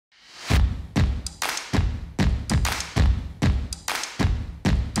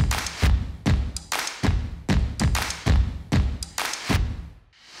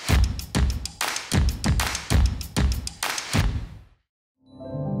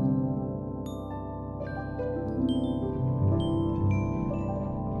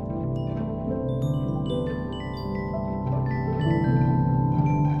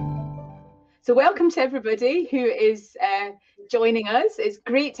So welcome to everybody who is joining us. It's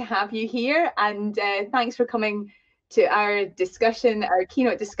great to have you here, and thanks for coming to our discussion, our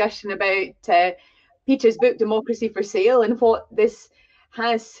keynote discussion about Peter's book, Democracy for Sale, and what this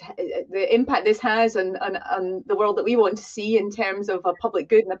has, the impact this has on the world that we want to see in terms of a public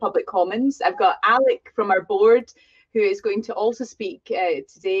good and a public commons. I've got Alec from our board who is going to also speak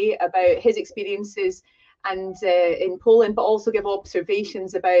today about his experiences and in Poland, but also give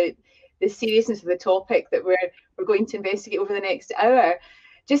observations about the seriousness of the topic that we're going to investigate over the next hour.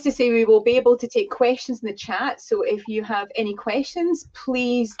 Just to say, we will be able to take questions in the chat. So if you have any questions,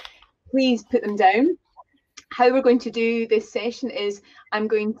 please put them down. How we're going to do this session is I'm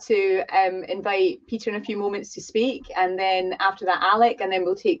going to invite Peter in a few moments to speak, and then after that Alec, and then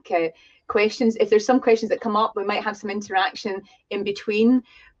we'll take questions. If there's some questions that come up, we might have some interaction in between,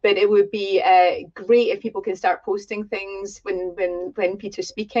 but it would be great if people can start posting things when Peter's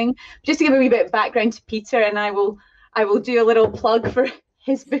speaking. Just to give a wee bit of background to Peter, and I will do a little plug for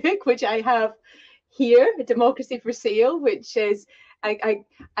his book, which I have here, Democracy for Sale, which is an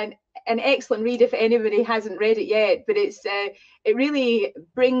excellent read if anybody hasn't read it yet. But it really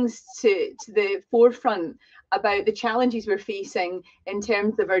brings to the forefront about the challenges we're facing in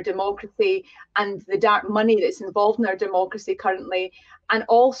terms of our democracy and the dark money that's involved in our democracy currently, and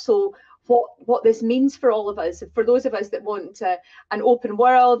also what this means for all of us, for those of us that want an open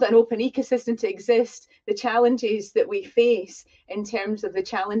world, an open ecosystem to exist, the challenges that we face in terms of the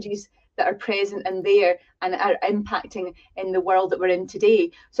challenges that are present and there and are impacting in the world that we're in today.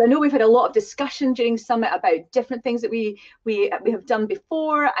 So I know we've had a lot of discussion during Summit about different things that we have done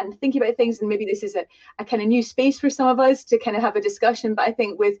before, and thinking about things, and maybe this is a kind of new space for some of us to kind of have a discussion. But I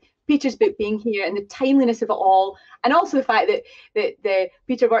think with Peter's book being here and the timeliness of it all, and also the fact that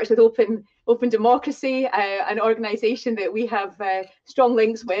Peter works with Open Democracy, an organisation that we have strong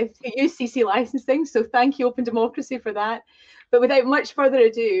links with, who use CC licensing. So thank you, Open Democracy, for that. But without much further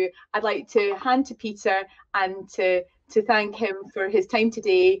ado, I'd like to hand to Peter and to thank him for his time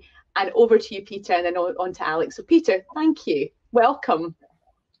today. And over to you, Peter, and then on to Alex. So Peter, thank you. Welcome.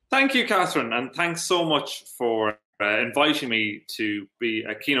 Thank you, Catherine, and thanks so much for inviting me to be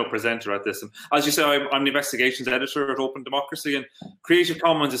a keynote presenter at this. And as you say, I'm the investigations editor at Open Democracy, and Creative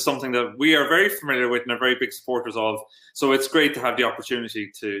Commons is something that we are very familiar with and are very big supporters of. So it's great to have the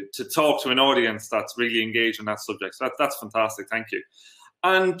opportunity to talk to an audience that's really engaged in that subject. So that's fantastic. Thank you.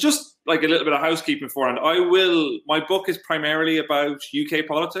 And just like a little bit of housekeeping beforehand, my book is primarily about UK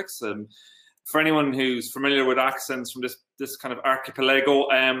politics. For anyone who's familiar with accents from this kind of archipelago,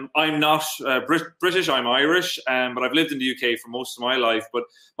 I'm not British, I'm Irish, but I've lived in the UK for most of my life. But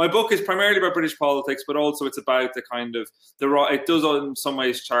my book is primarily about British politics, but also it's about the kind of, it does in some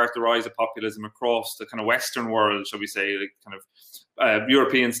ways chart the rise of populism across the kind of Western world, shall we say, like kind of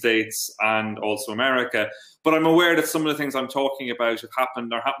European states and also America. But I'm aware that some of the things I'm talking about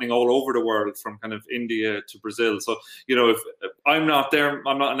are happening all over the world, from kind of India to Brazil. So, you know, if I'm not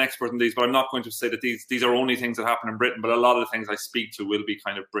an expert in these, but I'm not going to say that these are only things that happen in Britain. But a lot of the things I speak to will be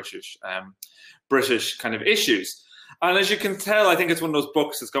kind of British kind of issues. And as you can tell, I think it's one of those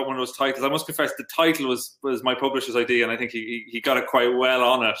books that's got one of those titles. I must confess, the title was my publisher's idea, and I think he got it quite well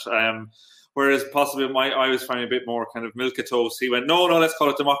on it. Whereas possibly I was finding a bit more kind of milquetoast. He went, no, let's call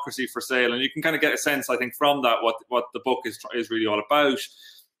it Democracy for Sale. And you can kind of get a sense, I think, from that what the book is really all about.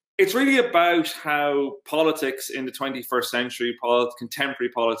 It's really about how politics in the 21st century, contemporary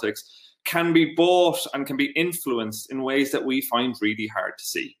politics, can be bought and can be influenced in ways that we find really hard to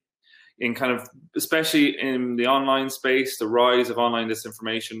see. In kind of, especially in the online space, the rise of online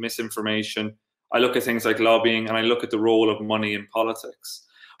disinformation, misinformation. I look at things like lobbying, and I look at the role of money in politics.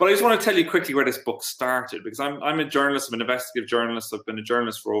 But I just want to tell you quickly where this book started, because I'm a journalist, I'm an investigative journalist. I've been a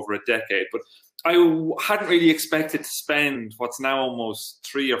journalist for over a decade, but I hadn't really expected to spend what's now almost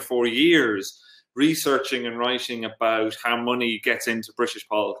 3 or 4 years researching and writing about how money gets into British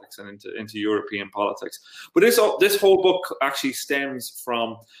politics and into European politics. But this whole book actually stems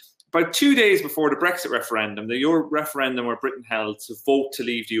from about 2 days before the Brexit referendum, the referendum where Britain held to vote to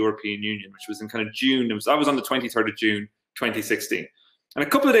leave the European Union, which was in kind of June. That was on the 23rd of June, 2016. And a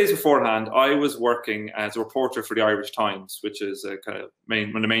couple of days beforehand, I was working as a reporter for the Irish Times, which is a kind of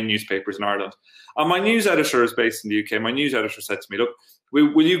one of the main newspapers in Ireland. And my news editor is based in the UK. My news editor said to me, look,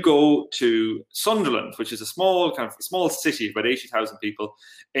 will you go to Sunderland, which is a small city of about 80,000 people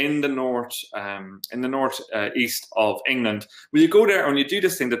in the north east of England. Will you go there and you do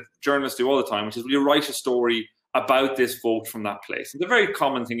this thing that journalists do all the time, which is will you write a story about this vote from that place? And the very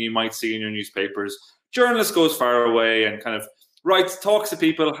common thing you might see in your newspapers, journalist goes far away and kind of talks to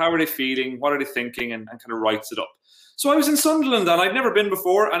people, how are they feeling, what are they thinking, and kind of writes it up. So I was in Sunderland, and I'd never been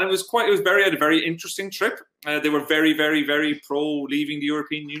before, and it was a very interesting trip. They were very, very, very pro leaving the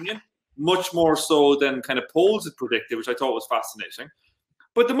European Union, much more so than kind of polls had predicted, which I thought was fascinating.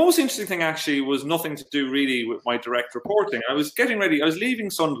 But the most interesting thing actually was nothing to do really with my direct reporting. I was getting ready. I was leaving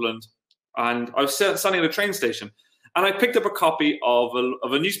Sunderland, and I was standing at a train station, and I picked up a copy of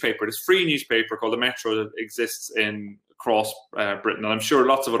a newspaper, this free newspaper called The Metro that exists across Britain. And I'm sure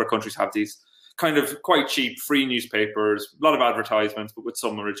lots of other countries have these kind of quite cheap free newspapers, a lot of advertisements, but with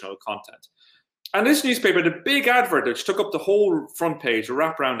some original content. And this newspaper had a big advert which took up the whole front page, a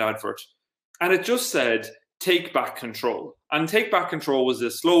wraparound advert. And it just said, "Take back control." And "Take back control" was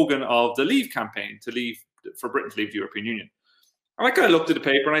the slogan of the Leave campaign, for Britain to leave the European Union. And I kind of looked at the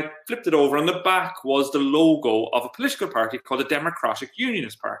paper and I flipped it over, and the back was the logo of a political party called the Democratic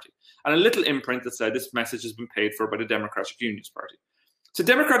Unionist Party, and a little imprint that said this message has been paid for by the Democratic Unionist Party. So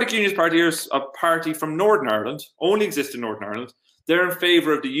Democratic Unionist Party is a party from Northern Ireland, only exists in Northern Ireland. They're in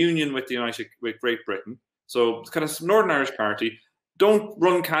favour of the union with Great Britain. So it's kind of Northern Irish party. Don't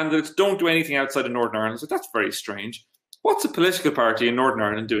run candidates, don't do anything outside of Northern Ireland. So that's very strange. What's a political party in Northern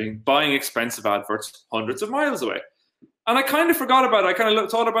Ireland doing? Buying expensive adverts hundreds of miles away. And I kind of forgot about it. I kind of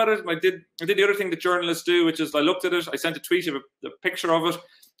thought about it, and I did the other thing that journalists do, which is I looked at it, I sent a tweet of a picture of it,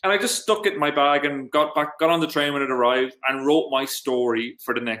 and I just stuck it in my bag and got on the train when it arrived and wrote my story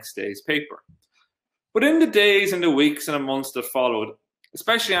for the next day's paper. But in the days and the weeks and the months that followed,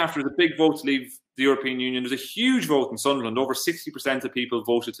 especially after the big vote to leave the European Union, there was a huge vote in Sunderland. Over 60% of people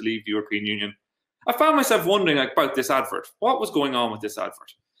voted to leave the European Union. I found myself wondering about this advert. What was going on with this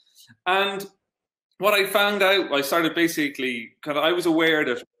advert? And what I found out, I started basically, I was aware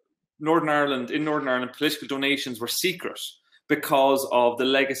that in Northern Ireland, political donations were secret because of the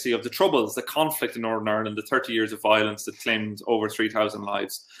legacy of the Troubles, the conflict in Northern Ireland, the 30 years of violence that claimed over 3,000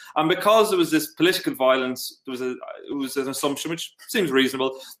 lives. And because there was this political violence, it was an assumption, which seems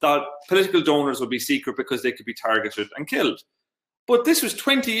reasonable, that political donors would be secret because they could be targeted and killed. But this was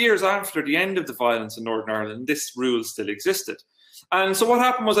 20 years after the end of the violence in Northern Ireland, and this rule still existed. And so what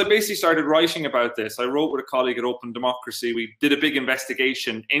happened was I basically started writing about this. I wrote with a colleague at Open Democracy. We did a big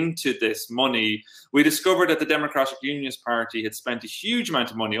investigation into this money. We discovered that the Democratic Unionist Party had spent a huge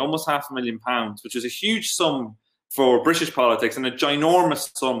amount of money, almost £500,000, which is a huge sum for British politics and a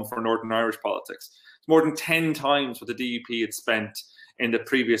ginormous sum for Northern Irish politics. It's more than 10 times what the DUP had spent in the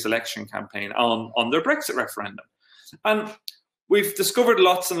previous election campaign on their Brexit referendum. And we've discovered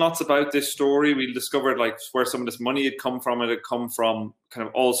lots and lots about this story. We discovered where some of this money had come from. It had come from kind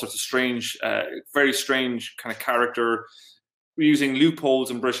of all sorts of strange, very strange kind of character, using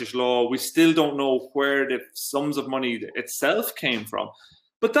loopholes in British law. We still don't know where the sums of money itself came from.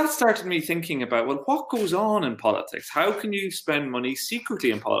 But that started me thinking about, well, what goes on in politics? How can you spend money secretly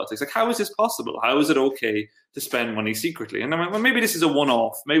in politics? How is this possible? How is it okay to spend money secretly? And I went, well, maybe this is a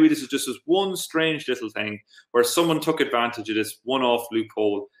one-off. Maybe this is just this one strange little thing where someone took advantage of this one-off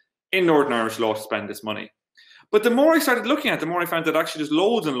loophole in Northern Irish law to spend this money. But the more I started looking at it, the more I found that actually there's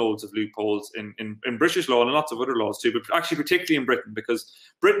loads and loads of loopholes in British law and lots of other laws too, but actually particularly in Britain, because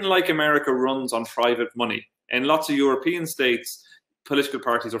Britain, like America, runs on private money. In lots of European states, political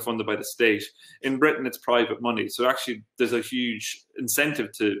parties are funded by the state. In Britain, it's private money. So actually, there's a huge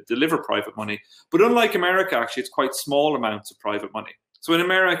incentive to deliver private money. But unlike America, actually, it's quite small amounts of private money. So in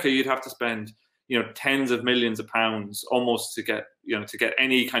America, you'd have to spend, tens of millions of pounds almost to get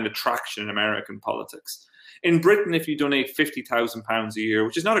any kind of traction in American politics. In Britain, if you donate £50,000 a year,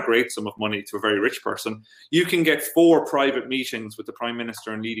 which is not a great sum of money to a very rich person, you can get 4 private meetings with the Prime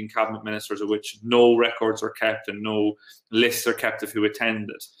Minister and leading cabinet ministers, of which no records are kept and no lists are kept of who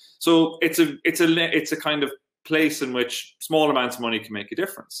attended. So it's a kind of place in which small amounts of money can make a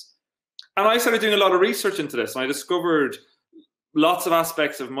difference. And I started doing a lot of research into this, and I discovered lots of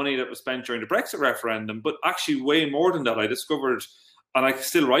aspects of money that was spent during the Brexit referendum, but actually way more than that. I discovered, and I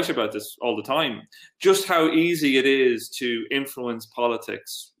still write about this all the time, just how easy it is to influence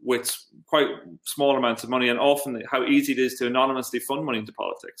politics with quite small amounts of money, and often how easy it is to anonymously fund money into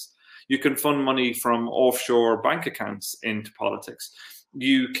politics. You can fund money from offshore bank accounts into politics.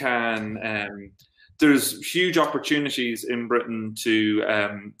 You can, there's huge opportunities in Britain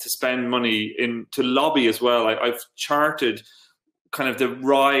to spend money to lobby as well. I've charted kind of the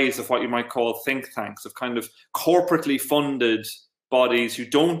rise of what you might call think tanks, of kind of corporately funded bodies who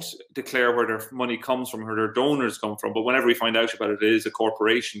don't declare where their money comes from, where their donors come from, but whenever we find out about it, it is a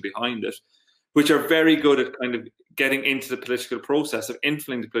corporation behind it, which are very good at kind of getting into the political process, of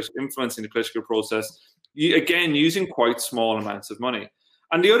influencing the political process, again, using quite small amounts of money.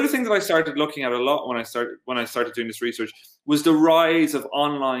 And the other thing that I started looking at a lot when I started doing this research was the rise of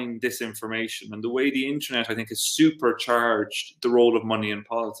online disinformation and the way the internet, I think, has supercharged the role of money in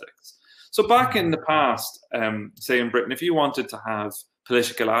politics. So back in the past, say in Britain, if you wanted to have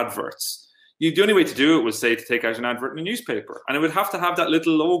political adverts, the only way to do it was, say, to take out an advert in a newspaper, and it would have to have that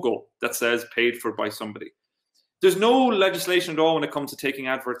little logo that says paid for by somebody. There's no legislation at all when it comes to taking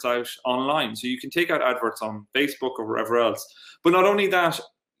adverts out online. So you can take out adverts on Facebook or wherever else. But not only that,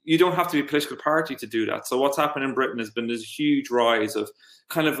 you don't have to be a political party to do that. So what's happened in Britain has been this huge rise of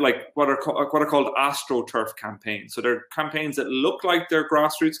kind of like what are called AstroTurf campaigns. So they're campaigns that look like they're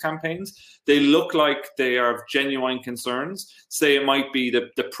grassroots campaigns. They look like they are genuine concerns. Say it might be the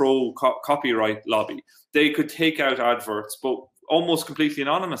pro copyright lobby. They could take out adverts, but almost completely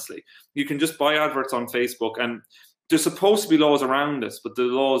anonymously. You can just buy adverts on Facebook, and there's supposed to be laws around this, but the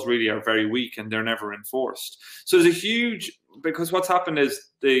laws really are very weak and they're never enforced. So there's a huge, because what's happened is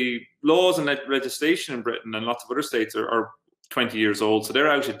the laws and legislation in Britain and lots of other states are 20 years old, so they're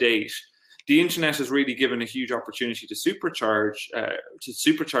out of date. The internet has really given a huge opportunity to supercharge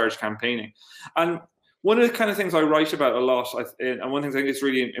campaigning. And one of the kind of things I write about a lot, and one thing I think is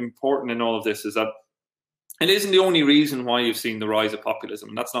really important in all of this, is that it isn't the only reason why you've seen the rise of populism.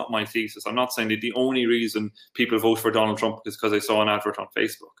 And that's not my thesis. I'm not saying that the only reason people vote for Donald Trump is because they saw an advert on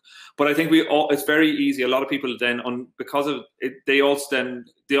Facebook. But I think it's very easy. A lot of people then, because of it, they also then,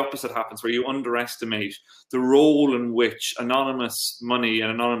 the opposite happens, where you underestimate the role in which anonymous money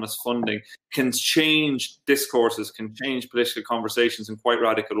and anonymous funding can change discourses, can change political conversations in quite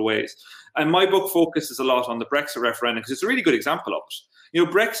radical ways. And my book focuses a lot on the Brexit referendum because it's a really good example of it. You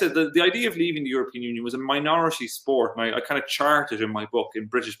know, Brexit, the idea of leaving the European Union was a minority sport, and I kind of charted in my book in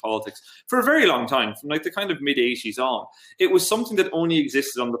British politics for a very long time, from like the kind of mid-80s on. It was something that only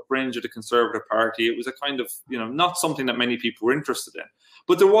existed on the fringe of the Conservative Party. It was a kind of, not something that many people were interested in.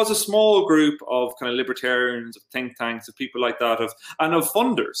 But there was a small group of kind of libertarians, of think tanks, of people like that, and of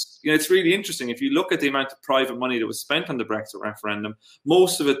funders. It's really interesting. If you look at the amount of private money that was spent on the Brexit referendum,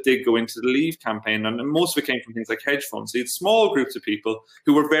 most of it did go into the Leave campaign, and most of it came from things like hedge funds. So you had small groups of people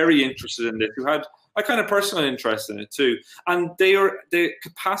who were very interested in this, who had a kind of personal interest in it too. And the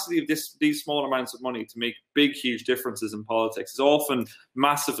capacity of these small amounts of money to make big, huge differences in politics is often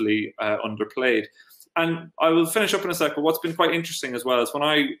massively underplayed. And I will finish up in a sec, but what's been quite interesting as well is when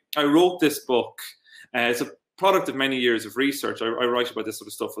I wrote this book, it's a product of many years of research. I write about this sort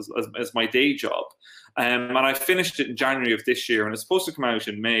of stuff as my day job. And I finished it in January of this year, and it's supposed to come out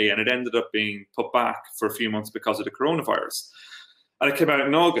in May, and it ended up being put back for a few months because of the coronavirus. And it came out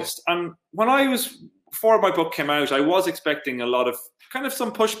in August. And before my book came out, I was expecting a lot of kind of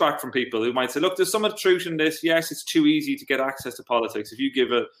some pushback from people who might say, look, there's some truth in this. Yes, it's too easy to get access to politics. If you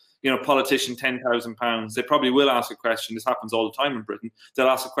give a politician £10,000, they probably will ask a question. This happens all the time in Britain. They'll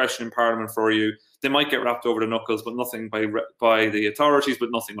ask a question in Parliament for you. They might get wrapped over the knuckles, but nothing by the authorities, but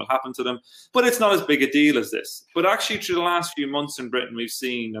nothing will happen to them. But it's not as big a deal as this. But actually, through the last few months in Britain, we've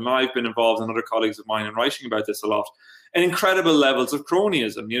seen, and I've been involved, and other colleagues of mine in writing about this a lot, and incredible levels of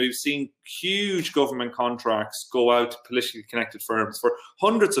cronyism. You've seen huge government contracts go out to politically connected firms for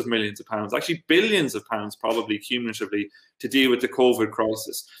hundreds of millions of pounds, actually billions of pounds probably cumulatively, to deal with the COVID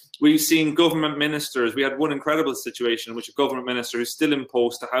crisis. We've seen government ministers. We had one incredible situation in which a government minister who's still in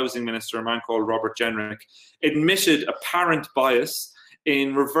post, a housing minister, a man called Robert Jenrick, admitted apparent bias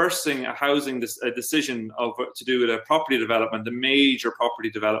in reversing a decision to do with a property development, a major property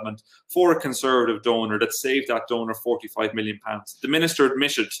development, for a Conservative donor that saved that donor £45 million. The minister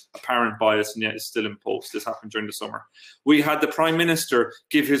admitted apparent bias and yet is still in post. This happened during the summer. We had the Prime Minister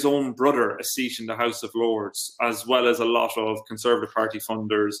give his own brother a seat in the House of Lords, as well as a lot of Conservative Party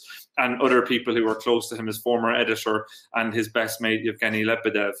funders and other people who were close to him, his former editor and his best mate, Yevgeny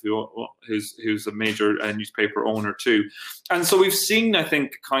Lebedev, who's a major newspaper owner too. And so we've seen, I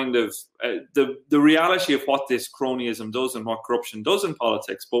think, kind of the reality of what this cronyism does and what corruption does in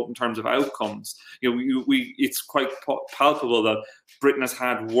politics, both in terms of outcomes. It's quite palpable that Britain has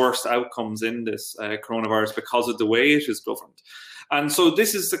had worse outcomes in this coronavirus because of the way it is governed. And so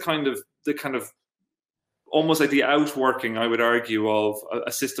this is the kind of almost like the outworking, I would argue, of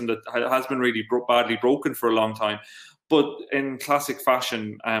a system that has been really badly broken for a long time. But in classic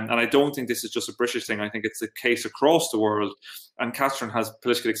fashion, and I don't think this is just a British thing, I think it's the case across the world, and Catherine has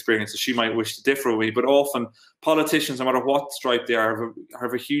political experience, so she might wish to differ with me, but often politicians, no matter what stripe they are,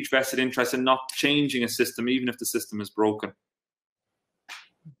 have a huge vested interest in not changing a system, even if the system is broken.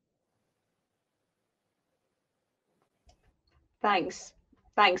 Thanks,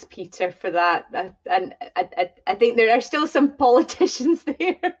 Peter, for that. And I think there are still some politicians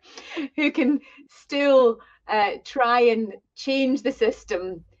there who can still try and change the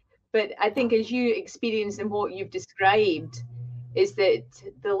system. But I think as you experience and what you've described is that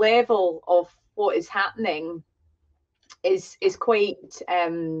the level of what is happening is quite,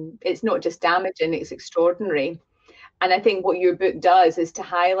 it's not just damaging, it's extraordinary. And I think what your book does is to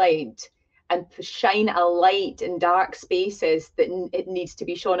highlight and shine a light in dark spaces that it needs to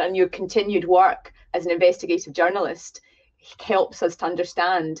be shown. And your continued work as an investigative journalist helps us to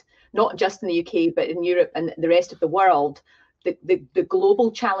understand, not just in the UK, but in Europe and the rest of the world, the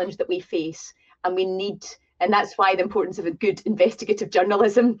global challenge that we face. And we need, and that's why the importance of a good investigative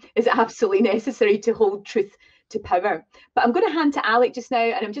journalism is absolutely necessary to hold truth to power. But I'm going to hand to Alec just now,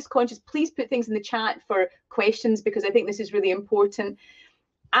 and I'm just conscious, please put things in the chat for questions, because I think this is really important.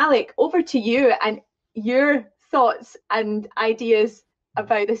 Alec, over to you and your thoughts and ideas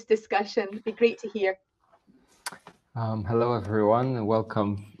about this discussion. It'd be great to hear. Hello, everyone, and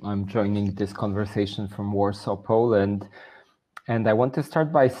welcome. I'm joining this conversation from Warsaw, Poland. And I want to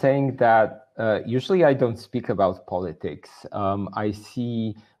start by saying that usually I don't speak about politics. I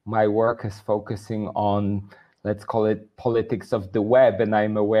see my work as focusing on, let's call it, politics of the web, and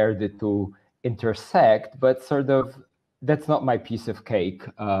I'm aware that to intersect, but sort of that's not my piece of cake.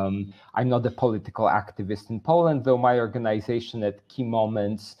 I'm not a political activist in Poland, though my organization at key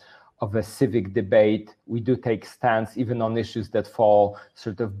moments of a civic debate, we do take stance even on issues that fall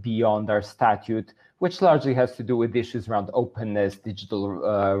sort of beyond our statute, which largely has to do with issues around openness, digital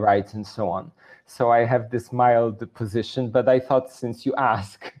rights, and so on. So I have this mild position, but I thought since you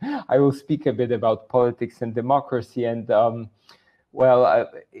ask, I will speak a bit about politics and democracy. And well,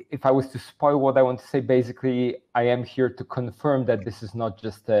 if I was to spoil what I want to say, basically, I am here to confirm that this is not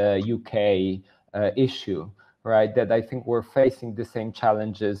just a UK issue, right? That I think we're facing the same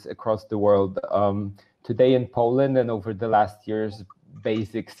challenges across the world. Today in Poland and over the last years,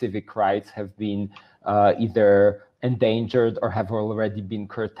 basic civic rights have been either endangered or have already been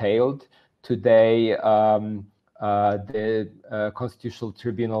curtailed. Today, the Constitutional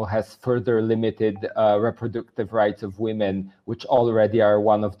Tribunal has further limited reproductive rights of women, which already are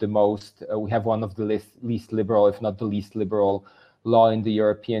one of the most, we have one of the least liberal, if not the least liberal law in the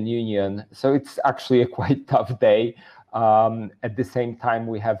European Union. So it's actually a quite tough day. At the same time,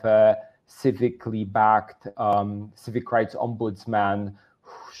 we have a civically backed civic rights ombudsman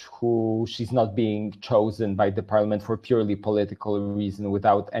who she's not being chosen by the parliament for purely political reason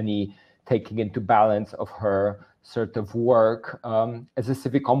without any taking into balance of her sort of work as a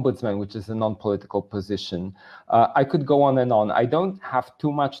civic ombudsman, which is a non-political position. I could go on and on. I don't have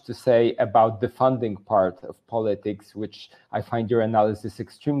too much to say about the funding part of politics, which I find your analysis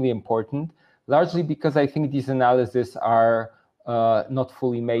extremely important, largely because I think these analyses are not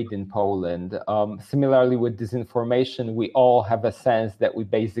fully made in Poland. Similarly with disinformation, we all have a sense that we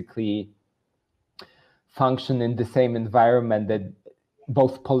basically function in the same environment, that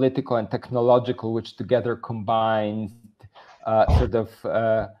both political and technological, which together combines sort of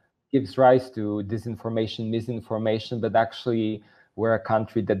gives rise to disinformation, misinformation, but actually we're a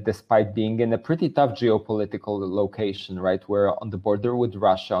country that, despite being in a pretty tough geopolitical location, right? We're on the border with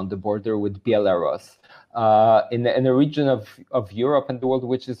Russia, on the border with Belarus, in a region of Europe and the world,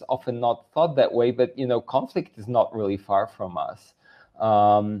 which is often not thought that way, but you know, conflict is not really far from us.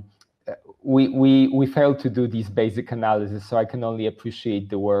 We failed to do these basic analysis, so I can only appreciate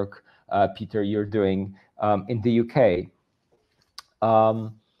the work, Peter, you're doing in the UK.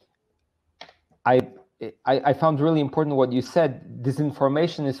 I found really important what you said.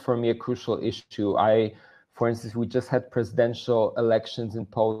 Disinformation is for me a crucial issue. For instance, we just had presidential elections in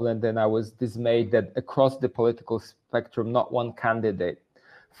Poland, and I was dismayed that across the political spectrum, not one candidate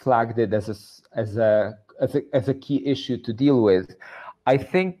flagged it as a key issue to deal with. I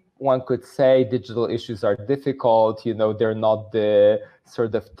think one could say digital issues are difficult, you know, they're not the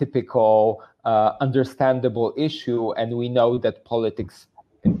sort of typical understandable issue. And we know that politics,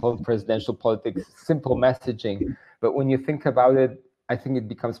 in presidential politics, simple messaging. But when you think about it, I think it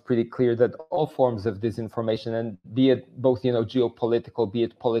becomes pretty clear that all forms of disinformation, and be it both, you know, geopolitical, be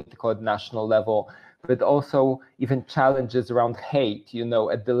it political at national level, but also even challenges around hate, you know,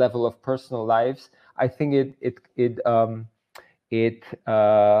 at the level of personal lives, I think it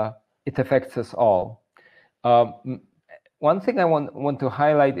affects us all. One thing I want to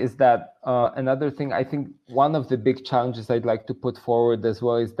highlight is that another thing, I think one of the big challenges I'd like to put forward as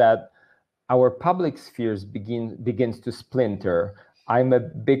well is that our public spheres begins to splinter. I'm a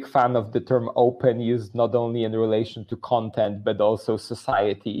big fan of the term open, used not only in relation to content, but also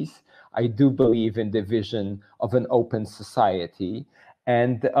societies. I do believe in the vision of an open society.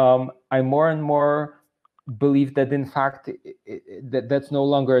 And I'm more and more believe that in fact that's no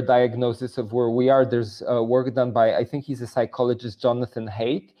longer a diagnosis of where we are. There's work done by, I think he's a psychologist, Jonathan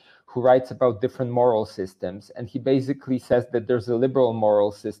Haidt, who writes about different moral systems, and he basically says that there's a liberal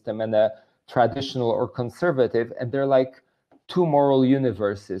moral system and a traditional or conservative, and they're like two moral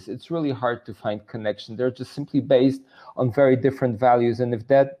universes. It's really hard to find connection. They're just simply based on very different values. And if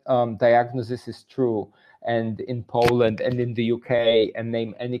that diagnosis is true, and in Poland and in the UK, and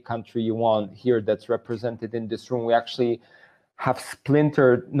name any country you want here that's represented in this room, we actually have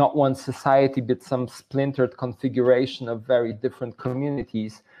splintered, not one society, but some splintered configuration of very different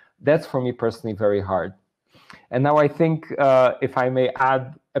communities. That's for me personally very hard. And now I think, if I may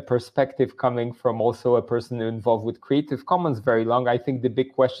add a perspective coming from also a person involved with Creative Commons very long, I think the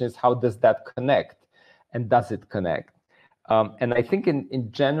big question is, how does that connect? And does it connect? And I think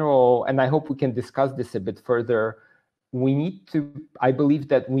in general, and I hope we can discuss this a bit further, I believe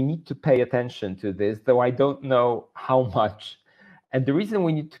that we need to pay attention to this, though I don't know how much. And the reason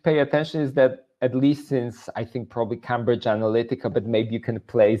we need to pay attention is that, at least since I think probably Cambridge Analytica, but maybe you can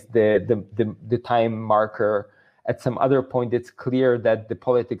place the time marker at some other point, it's clear that the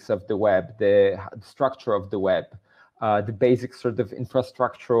politics of the web, the structure of the web, the basic sort of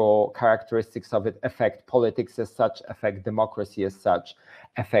infrastructural characteristics of it affect politics as such, affect democracy as such,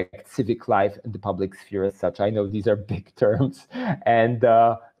 affect civic life and the public sphere as such. I know these are big terms, and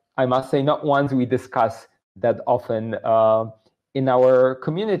I must say not ones we discuss that often in our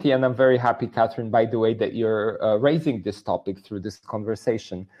community, and I'm very happy, Catherine, by the way, that you're raising this topic through this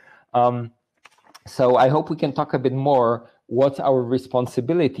conversation. So I hope we can talk a bit more what's our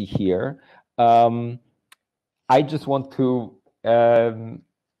responsibility here. I just want to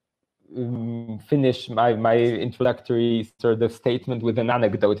finish my introductory sort of statement with an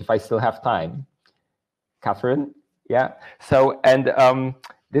anecdote, if I still have time. Catherine? Yeah. So, and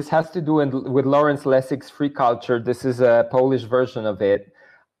this has to do with Lawrence Lessig's Free Culture. This is a Polish version of it.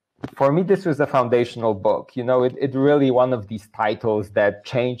 For me, this was a foundational book. You know, it really one of these titles that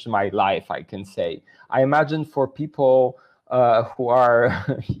changed my life, I can say. I imagine for people who are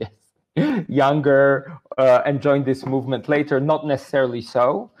yes, younger and joined this movement later, not necessarily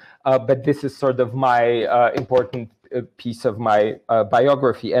so, but this is sort of my important piece of my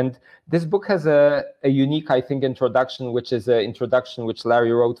biography. And this book has a unique, I think, introduction, which is an introduction which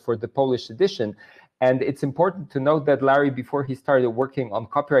Larry wrote for the Polish edition. And it's important to note that Larry, before he started working on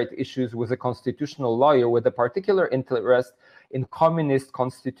copyright issues, was a constitutional lawyer with a particular interest in communist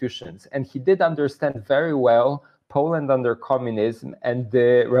constitutions. And he did understand very well Poland under communism and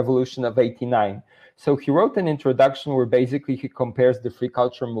the revolution of '89. So he wrote an introduction where basically he compares the free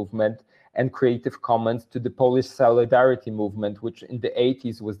culture movement and Creative Commons to the Polish Solidarity movement, which in the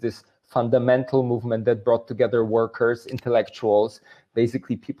 '80s was this fundamental movement that brought together workers, intellectuals,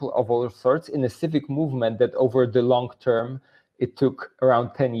 basically people of all sorts, in a civic movement that over the long term, it took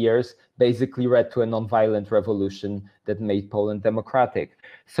around 10 years, basically led to a nonviolent revolution that made Poland democratic.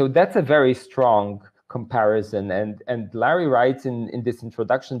 So that's a very strong comparison. And Larry writes in this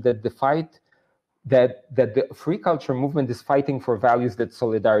introduction that the fight, that the free culture movement is fighting for values that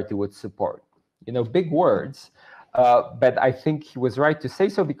solidarity would support. You know, big words, but I think he was right to say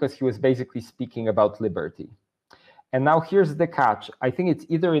so because he was basically speaking about liberty. And now here's the catch. I think it's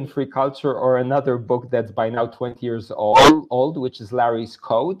either in Free Culture or another book that's by now 20 years old, which is Larry's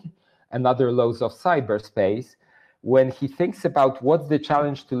Code and Other Laws of Cyberspace. When he thinks about what's the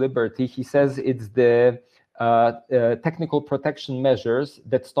challenge to liberty, he says it's the technical protection measures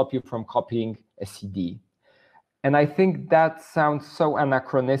that stop you from copying a CD. And I think that sounds so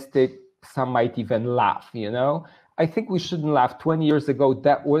anachronistic, some might even laugh, you know? I think we shouldn't laugh. 20 years ago,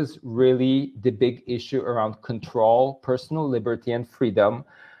 that was really the big issue around control, personal liberty and freedom.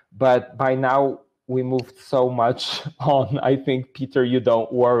 But by now, we moved so much on. I think, Peter, you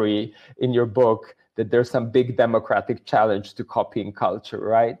don't worry in your book that there's some big democratic challenge to copying culture,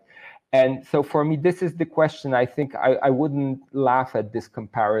 right? And so for me, this is the question. I think I wouldn't laugh at this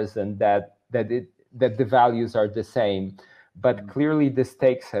comparison that the values are the same. But clearly the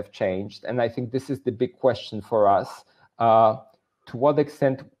stakes have changed. And I think this is the big question for us. To what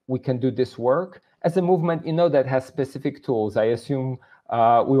extent we can do this work as a movement, you know, that has specific tools. I assume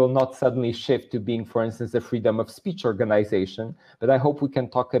we will not suddenly shift to being, for instance, a freedom of speech organization, but I hope we can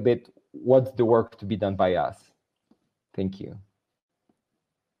talk a bit what's the work to be done by us. Thank you.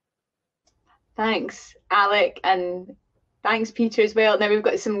 Thanks, Alec, and thanks, Peter, as well. Now, we've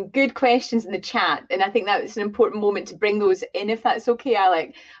got some good questions in the chat, and I think that's an important moment to bring those in, if that's okay,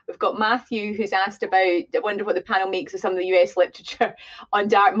 Alec. We've got Matthew, who's asked about, I wonder what the panel makes of some of the US literature on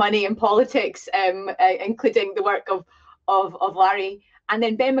dark money and politics, including the work of Larry. And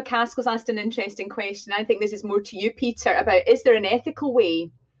then Ben McCaskill's asked an interesting question. I think this is more to you, Peter, about is there an ethical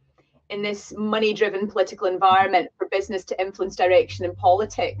way in this money-driven political environment for business to influence direction in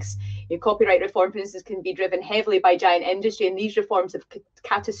politics? Copyright reform, for instance, can be driven heavily by giant industry, and these reforms have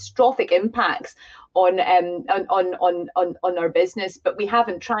catastrophic impacts on our business. But we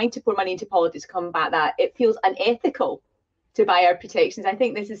haven't tried to pour money into politics to combat that. It feels unethical to buy our protections. I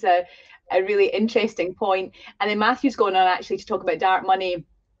think this is a really interesting point. And then Matthew's going on actually to talk about dark money,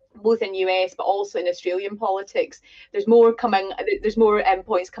 both in US but also in Australian politics. There's more coming. There's more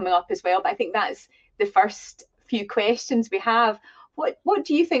points coming up as well. But I think that's the first few questions we have. What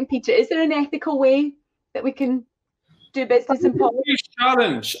do you think, Peter? Is there an ethical way that we can do business in politics?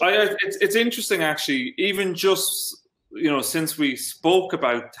 Challenge. It's interesting actually. Even just since we spoke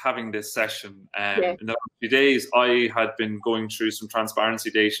about having this session in the last few days, I had been going through some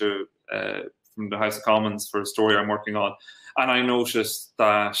transparency data from the House of Commons for a story I'm working on, and I noticed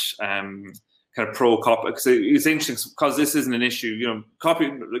that kind of pro-copy, because it's interesting because this isn't an issue.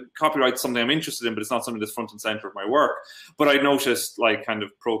 Copyright's something I'm interested in, but it's not something that's front and center of my work. But I noticed like kind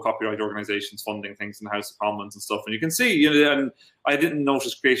of pro-copyright organizations funding things in the House of Commons and stuff, and you can see, and I didn't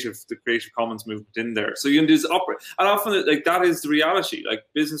notice the Creative Commons movement in there. So there's and often like that is the reality. Like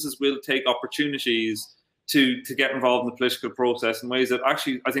businesses will take opportunities to get involved in the political process in ways that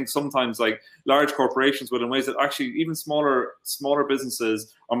actually, I think sometimes like large corporations will, in ways that actually even smaller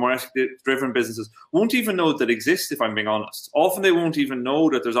businesses or more ethically driven businesses won't even know that exist, if I'm being honest. Often they won't even know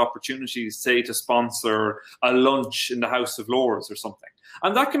that there's opportunities, say, to sponsor a lunch in the House of Lords or something.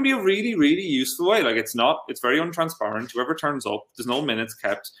 And that can be a really, really useful way. Like it's very untransparent. Whoever turns up, there's no minutes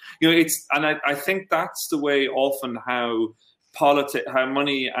kept. I think that's the way often how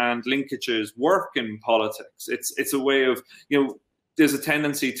money and linkages work in politics. It's a way of, there's a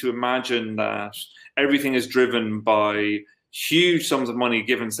tendency to imagine that everything is driven by huge sums of money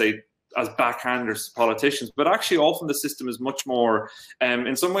given, say, as backhanders to politicians, but actually often the system is much more,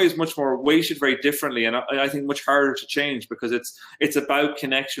 in some ways, much more weighted very differently, and I think much harder to change because it's about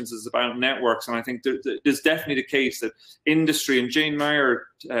connections, it's about networks, and I think there's definitely the case that industry, and Jane Meyer,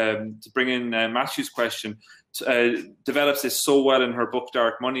 to bring in Matthew's question, develops this so well in her book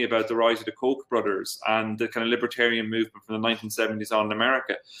Dark Money about the rise of the Koch brothers and the kind of libertarian movement from the 1970s on in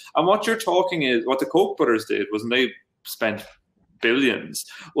America. And what you're talking is, what the Koch brothers did was, and they spent billions,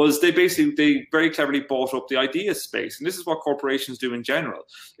 was they very cleverly bought up the idea space. And this is what corporations do in general.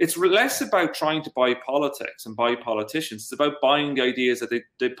 It's less about trying to buy politics and buy politicians. It's about buying the ideas that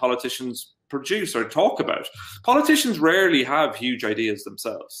the politicians produce or talk about. Politicians rarely have huge ideas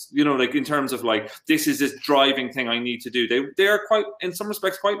themselves, like in terms of like, this is this driving thing I need to do. They are quite, in some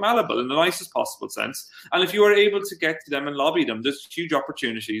respects, quite malleable in the nicest possible sense. And if you are able to get to them and lobby them, there's huge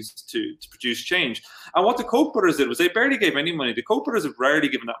opportunities to produce change. And what the Koch brothers did was they barely gave any money. The Koch brothers have rarely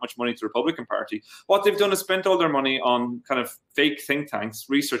given that much money to the Republican Party. What they've done is spent all their money on kind of fake think tanks,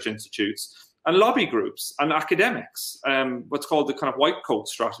 research institutes, and lobby groups and academics, what's called the kind of white coat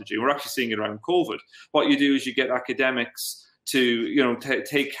strategy. We're actually seeing it around COVID. What you do is you get academics to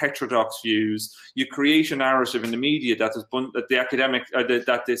take heterodox views. You create a narrative in the media that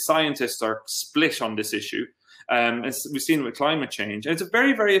the scientists are split on this issue. As we've seen with climate change, and it's a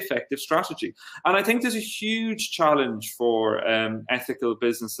very, very effective strategy. And I think there's a huge challenge for ethical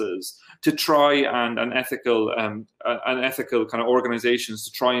businesses to try and ethical kind of organizations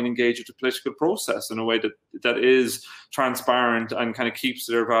to try and engage with the political process in a way that is transparent and kind of keeps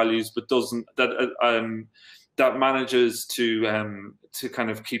their values, but doesn't that manages to kind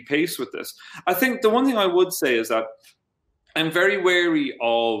of keep pace with this. I think the one thing I would say is that I'm very wary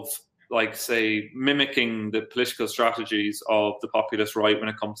of, like, say, mimicking the political strategies of the populist right when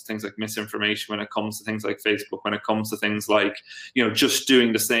it comes to things like misinformation, when it comes to things like Facebook, when it comes to things like, just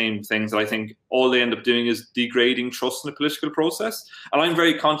doing the same things that I think all they end up doing is degrading trust in the political process. And I'm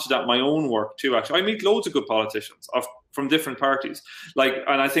very conscious of that in my own work too, actually. I meet loads of good politicians from different parties.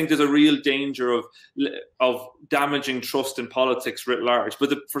 And I think there's a real danger of damaging trust in politics writ large.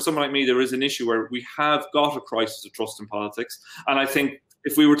 But for someone like me, there is an issue where we have got a crisis of trust in politics. And I think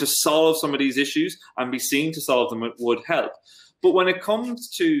if we were to solve some of these issues and be seen to solve them, it would help. But when it comes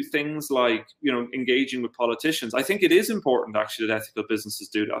to things like, engaging with politicians, I think it is important actually that ethical businesses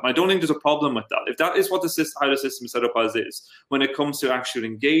do that. And I don't think there's a problem with that. If that is how the system is set up as is, when it comes to actual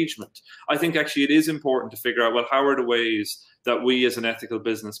engagement, I think actually it is important to figure out, well, how are the ways that we as an ethical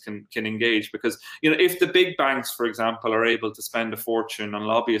business can engage? Because, if the big banks, for example, are able to spend a fortune on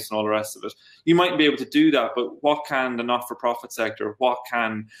lobbyists and all the rest of it, you might be able to do that. But what can the not-for-profit sector, what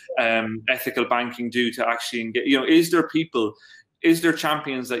can ethical banking do to actually engage? Is there people is there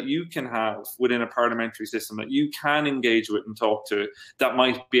champions that you can have within a parliamentary system that you can engage with and talk to that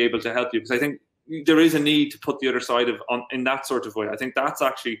might be able to help you? Because I think there is a need to put the other side in that sort of way. I think that's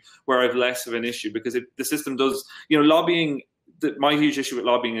actually where I have less of an issue, because the system does, lobbying. My huge issue with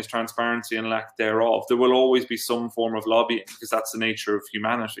lobbying is transparency and lack thereof. There will always be some form of lobbying because that's the nature of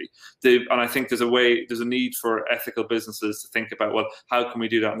humanity. And I think there's a need for ethical businesses to think about, well, how can we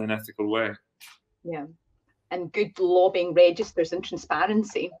do that in an ethical way? Yeah, and good lobbying registers and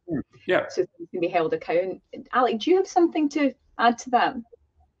transparency. Yeah, so things can be held account. Alec, do you have something to add to that?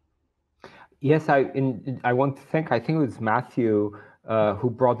 Yes, I want to thank, I think it was Matthew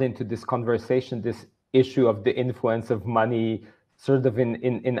who brought into this conversation this issue of the influence of money sort of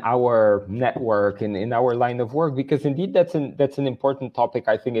in our network, in our line of work, because indeed that's an important topic.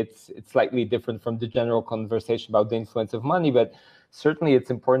 I think it's slightly different from the general conversation about the influence of money, but certainly it's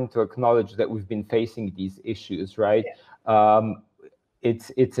important to acknowledge that we've been facing these issues, right? Yeah.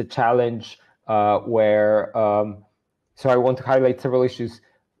 It's a challenge where, so I want to highlight several issues.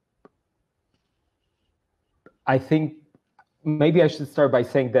 I think maybe I should start by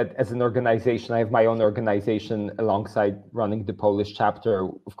saying that as an organization, I have my own organization alongside running the Polish chapter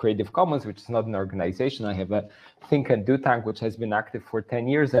of Creative Commons, which is not an organization. I have a Think and Do tank, which has been active for 10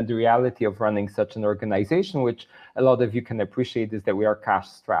 years. And the reality of running such an organization, which a lot of you can appreciate, is that we are cash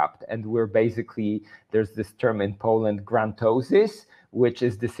strapped. And we're basically, there's this term in Poland, grantosis, which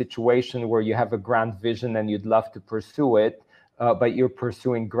is the situation where you have a grand vision and you'd love to pursue it, but you're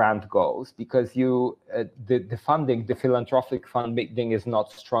pursuing grand goals because the funding, the philanthropic funding is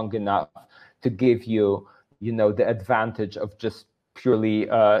not strong enough to give you, the advantage of just purely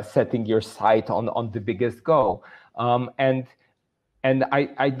setting your sight on the biggest goal. And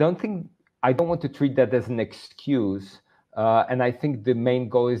I don't want to treat that as an excuse. And I think the main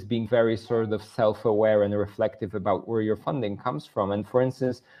goal is being very sort of self-aware and reflective about where your funding comes from. And for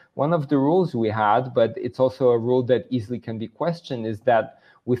instance, one of the rules we had, but it's also a rule that easily can be questioned, is that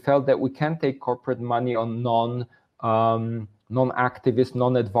we felt that we can't take corporate money on non-activist,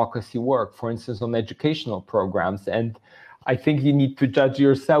 non-advocacy work, for instance, on educational programs. And I think you need to judge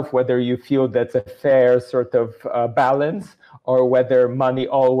yourself whether you feel that's a fair sort of balance, or whether money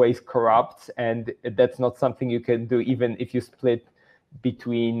always corrupts, and that's not something you can do even if you split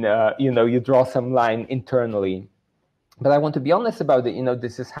between, you draw some line internally. But I want to be honest about it.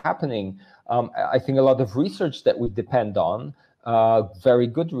 This is happening. I think a lot of research that we depend on, very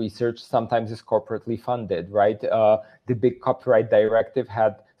good research, sometimes is corporately funded, right? The big copyright directive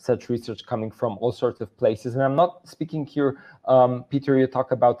had such research coming from all sorts of places. And I'm not speaking here, Peter, you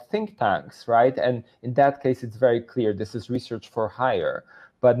talk about think tanks, right? And in that case, it's very clear this is research for hire.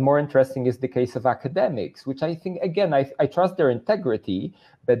 But more interesting is the case of academics, which I think, again, I trust their integrity,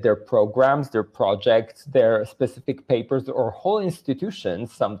 but their programs, their projects, their specific papers, or whole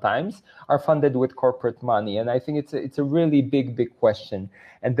institutions sometimes are funded with corporate money. And I think it's a really big question.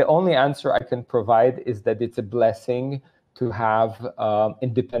 And the only answer I can provide is that it's a blessing to have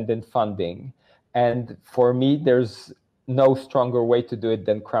independent funding. And for me, there's no stronger way to do it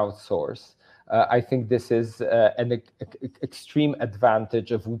than crowdsource. I think this is an extreme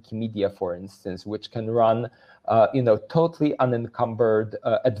advantage of Wikimedia, for instance, which can run, totally unencumbered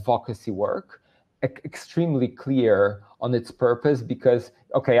advocacy work, extremely clear on its purpose, because,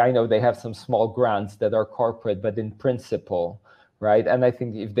 okay, I know they have some small grants that are corporate, but in principle, right? And I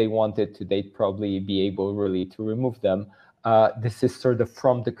think if they wanted to, they'd probably be able really to remove them. This is sort of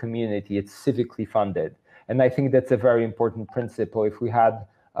from the community, it's civically funded. And I think that's a very important principle. If we had,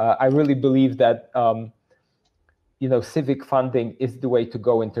 I really believe that, civic funding is the way to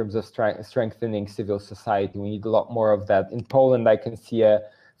go in terms of strengthening civil society. We need a lot more of that. In Poland, I can see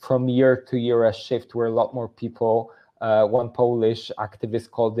from year to year a shift where a lot more people, one Polish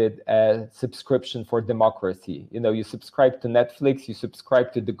activist called it a subscription for democracy. You subscribe to Netflix, you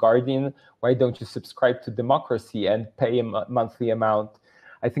subscribe to The Guardian. Why don't you subscribe to democracy and pay a monthly amount?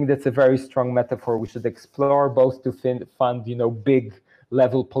 I think that's a very strong metaphor we should explore, both to fund, big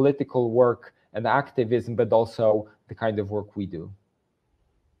level political work and activism, but also the kind of work we do.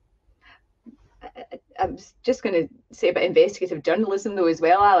 I was just going to say about investigative journalism, though, as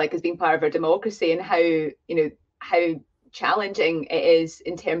well, Alec, as being part of our democracy, and how challenging it is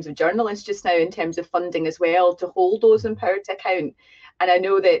in terms of journalists just now, in terms of funding as well, to hold those in power to account. And I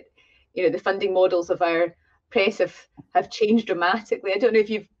know that the funding models of our press have changed dramatically. I don't know if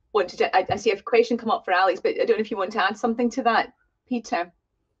you want to. I see a question come up for Alex, but I don't know if you want to add something to that, Peter.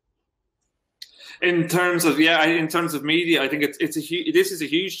 In terms of media, I think this is a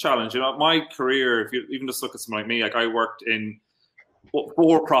huge challenge. My career, if you even just look at someone like me, like I worked in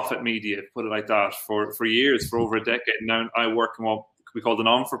for-profit media, put it like that, for years, for over a decade. Now I work in what we call the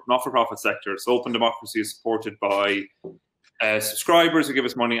not-for-profit sector. So Open Democracy is supported by subscribers who give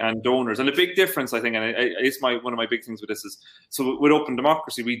us money and donors. And a big difference, I think, and it's one of my big things with this is, so with Open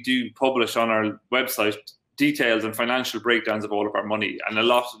Democracy, we do publish on our website details and financial breakdowns of all of our money. And a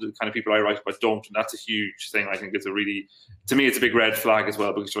lot of the kind of people I write about don't, and that's a huge thing. I think it's to me, it's a big red flag as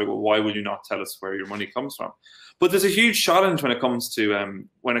well, because you're like, well, why will you not tell us where your money comes from? But there's a huge challenge when it comes to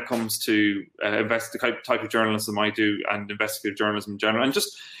the type of journalism I do, and investigative journalism in general, and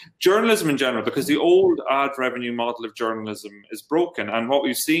just journalism in general, because the old ad revenue model of journalism is broken. And what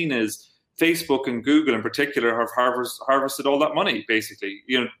we've seen is Facebook and Google in particular have harvested all that money, basically.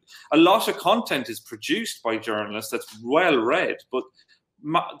 A lot of content is produced by journalists that's well read, but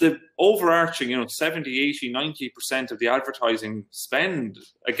the overarching, 70, 80, 90% of the advertising spend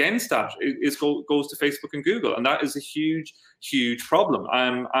against that goes to Facebook and Google. And that is a huge, huge problem.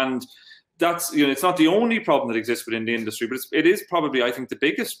 And that's, it's not the only problem that exists within the industry, but it is probably, I think, the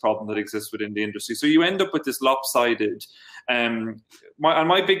biggest problem that exists within the industry. So you end up with this lopsided,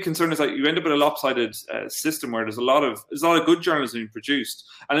 my big concern is that you end up with a lopsided system where there's a lot of good journalism being produced.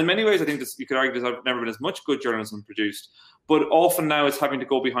 And in many ways, I think you could argue there's never been as much good journalism produced, but often now it's having to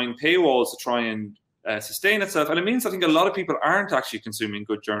go behind paywalls to try and sustain itself. And it means I think a lot of people aren't actually consuming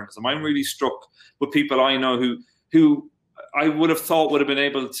good journalism. I'm really struck with people I know who I would have thought would have been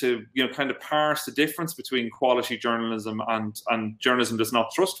able to, kind of parse the difference between quality journalism and journalism that's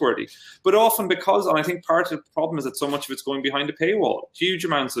not trustworthy. But often and I think part of the problem is that so much of it's going behind a paywall. Huge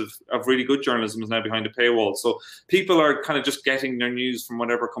amounts of really good journalism is now behind a paywall. So people are kind of just getting their news from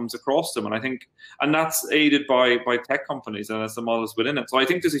whatever comes across them. And that's aided by tech companies, and that's the models within it. So I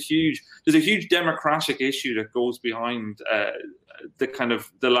think there's a huge democratic issue that goes behind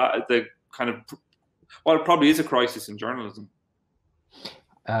well, it probably is a crisis in journalism.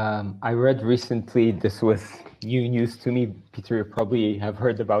 I read recently, this was new news to me, Peter, you probably have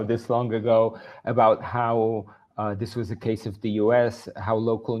heard about this long ago, about how this was a case of the US, how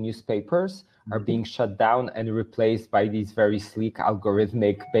local newspapers are being shut down and replaced by these very sleek,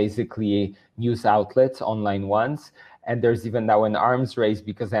 algorithmic, basically news outlets, online ones. And there's even now an arms race,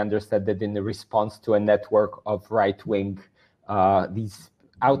 because I understand that in the response to a network of right-wing, these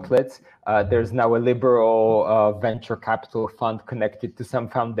outlets, there's now a liberal venture capital fund connected to some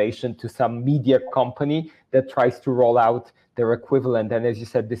foundation, to some media company that tries to roll out their equivalent. And as you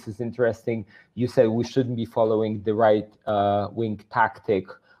said, this is interesting. You said we shouldn't be following the right-wing tactic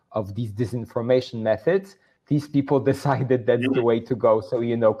of these disinformation methods. These people decided that's the way to go. So,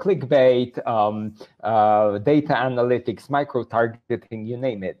 clickbait, data analytics, micro-targeting, you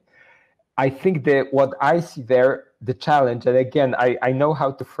name it. I think that what I see there, the challenge, and again, I know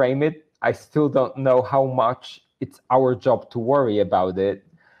how to frame it, I still don't know how much it's our job to worry about it.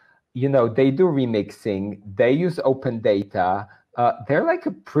 They do remixing, they use open data. They're like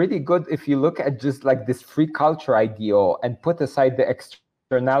a pretty good, if you look at just like this free culture ideal and put aside the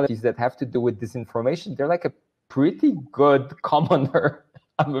externalities that have to do with disinformation, they're like a pretty good commoner.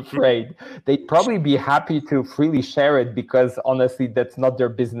 I'm afraid they'd probably be happy to freely share it, because honestly, that's not their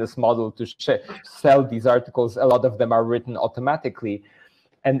business model to sell these articles. A lot of them are written automatically.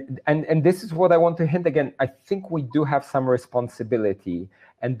 And this is what I want to hint again. I think we do have some responsibility.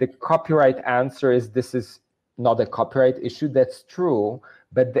 And the copyright answer is, this is not a copyright issue. That's true.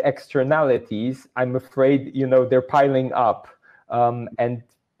 But the externalities, I'm afraid, they're piling up. And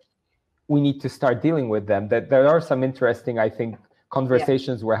we need to start dealing with them. There are some interesting, I think,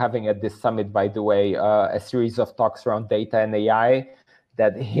 conversations we're having at this summit, by the way, a series of talks around data and AI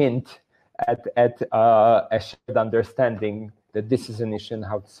that hint at a shared understanding that this is an issue and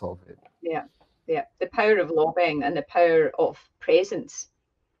how to solve it. Yeah. The power of lobbying and the power of presence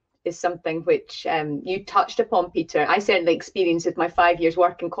is something which you touched upon, Peter. I certainly experienced with my 5 years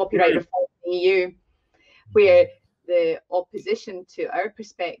work in copyright reform in the EU, where the opposition to our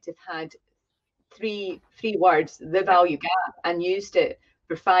perspective had three words, the value gap, and used it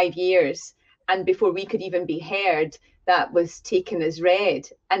for 5 years. And before we could even be heard, that was taken as read.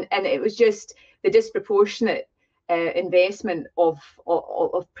 And it was just the disproportionate investment of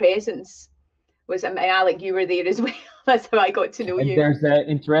presence was, and Alec, you were there as well. That's how I got to know you. There's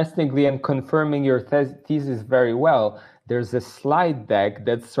interestingly, and confirming your thesis very well, there's a slide deck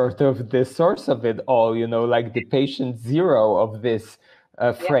that's sort of the source of it all, like the patient zero of this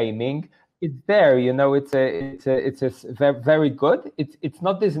framing. It's there, it's a very good. It's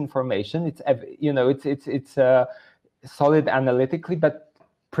not disinformation. It's solid analytically, but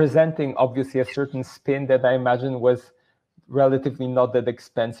presenting obviously a certain spin that I imagine was relatively not that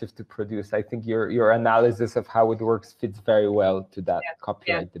expensive to produce. I think your analysis of how it works fits very well to that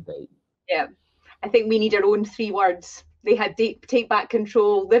copyright debate. Yeah, I think we need our own 3 words. They had take back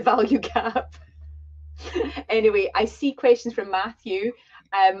control, the value gap. Anyway, I see questions from Matthew.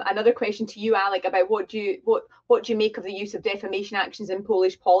 Another question to you, Alec, about what do you make of the use of defamation actions in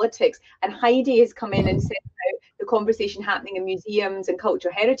Polish politics? And Heidi has come in and said about the conversation happening in museums and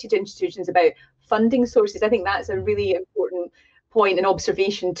cultural heritage institutions about funding sources. I think that's a really important point and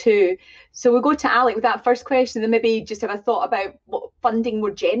observation too. So we'll go to Alec with that first question, and maybe just have a thought about what funding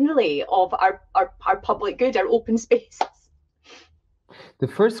more generally of our public good, our open spaces. The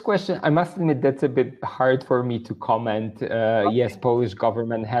first question, I must admit, that's a bit hard for me to comment. Okay. Yes, Polish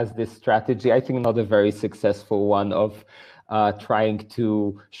government has this strategy. I think not a very successful one of trying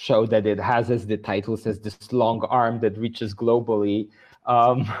to show that it has, as the title says, this long arm that reaches globally.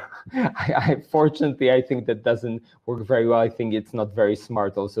 Fortunately, I think that doesn't work very well. I think it's not very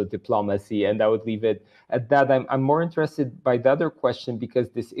smart, also diplomacy, and I would leave it at that. I'm more interested by the other question,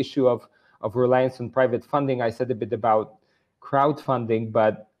 because this issue of reliance on private funding, I said a bit about crowdfunding,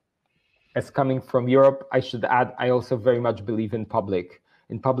 but as coming from Europe, I should add, I also very much believe in public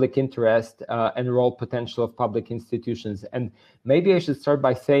interest and role potential of public institutions. And maybe I should start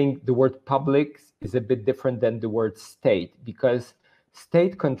by saying the word public is a bit different than the word state, because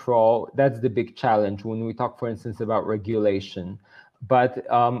state control, that's the big challenge when we talk, for instance, about regulation. But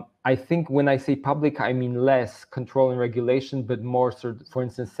I think when I say public, I mean less control and regulation, but more sort of, for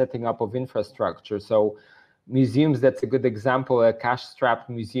instance, setting up of infrastructure. So museums, that's a good example. A cash-strapped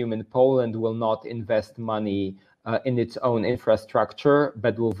museum in Poland will not invest money in its own infrastructure,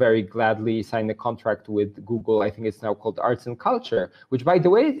 but will very gladly sign a contract with Google. I think it's now called Arts and Culture, which, by the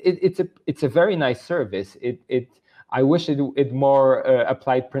way, it's a very nice service. I wish it more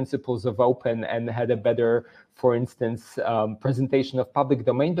applied principles of open and had a better, for instance, presentation of public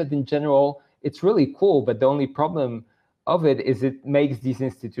domain. But in general, it's really cool. But the only problem of it is it makes these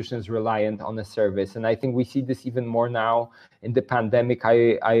institutions reliant on a service. And I think we see this even more now in the pandemic.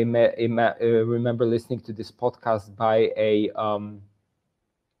 I remember listening to this podcast by a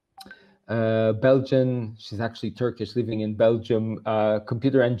Belgian, she's actually Turkish, living in Belgium,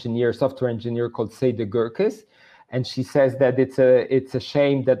 computer engineer, software engineer called Seyde Gürkes. And she says that it's a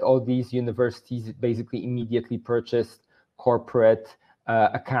shame that all these universities basically immediately purchased corporate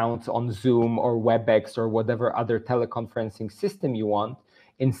accounts on Zoom or WebEx or whatever other teleconferencing system you want,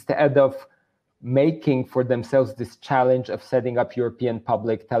 instead of making for themselves this challenge of setting up European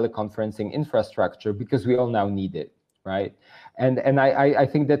public teleconferencing infrastructure, because we all now need it, right? And I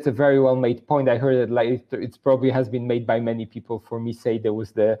think that's a very well made point. I heard it, like, it's probably has been made by many people. For me, say there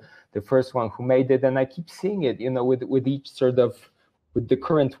was the first one who made it, and I keep seeing it, with each sort of, with the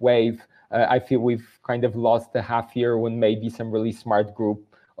current wave. I feel we've kind of lost a half year when maybe some really smart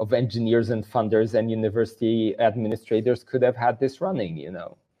group of engineers and funders and university administrators could have had this running,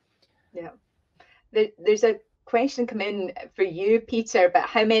 Yeah. There's a question come in for you, Peter, but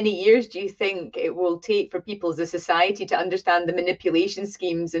how many years do you think it will take for people as a society to understand the manipulation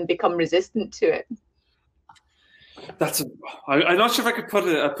schemes and become resistant to it? I'm not sure if I could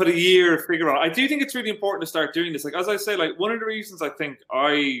put a year figure on it. I do think it's really important to start doing this. Like, as I say, like, one of the reasons I think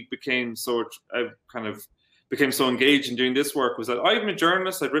I became so engaged in doing this work was that I'm a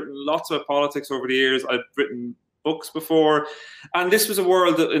journalist. I've written lots about politics over the years. I've written books before, and this was a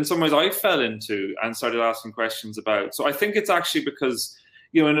world that in some ways I fell into and started asking questions about. So I think it's actually because,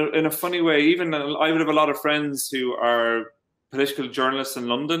 in a funny way, even I would have a lot of friends who are political journalists in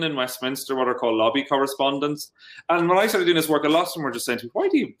London, in Westminster, what are called lobby correspondents. And when I started doing this work, a lot of them were just saying to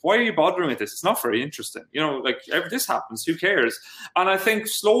me, why are you bothering with this? It's not very interesting. Like, if this happens, who cares? And I think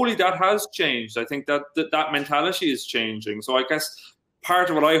slowly that has changed. I think that mentality is changing. So I guess part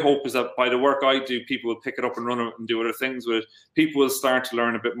of what I hope is that by the work I do, people will pick it up and run it and do other things with it. People will start to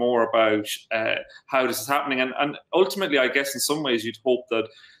learn a bit more about how this is happening. And ultimately, I guess in some ways you'd hope that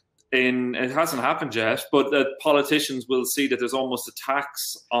it hasn't happened yet, but that politicians will see that there's almost a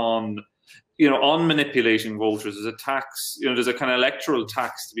tax on manipulating voters. There's a tax, there's a kind of electoral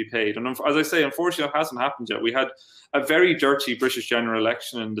tax to be paid. And as I say, unfortunately, it hasn't happened yet. We had a very dirty British general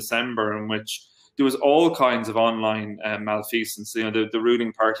election in December in which there was all kinds of online malfeasance. The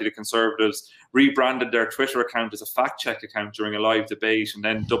ruling party, the Conservatives, rebranded their Twitter account as a fact-check account during a live debate and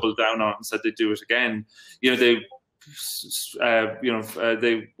then doubled down on it and said they'd do it again.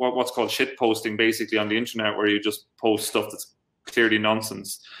 What's called shit posting, basically, on the internet, where you just post stuff that's clearly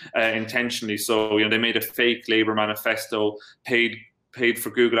nonsense intentionally. So they made a fake Labour manifesto, paid for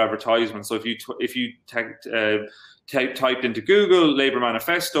Google advertisements. So if you typed into Google Labour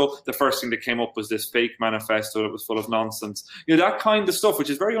manifesto, the first thing that came up was this fake manifesto that was full of nonsense. That kind of stuff, which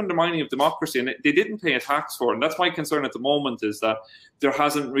is very undermining of democracy, and they didn't pay a tax for it. And that's my concern at the moment, is that there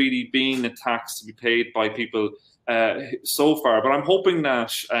hasn't really been a tax to be paid by people so far. But I'm hoping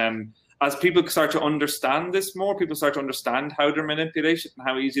that as people start to understand this more, people start to understand how they're manipulated and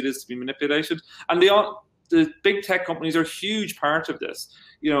how easy it is to be manipulated. And the big tech companies are a huge part of this,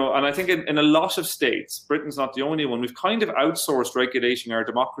 and I think in a lot of states, Britain's not the only one, we've kind of outsourced regulating our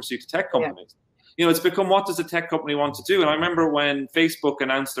democracy to tech companies. Yeah. It's become, what does a tech company want to do? And I remember when Facebook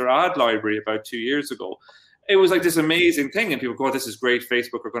announced their ad library about 2 years ago, it was like this amazing thing. And people go, oh, this is great.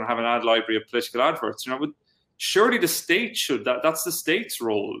 Facebook are going to have an ad library of political adverts. Surely the state should, that's the state's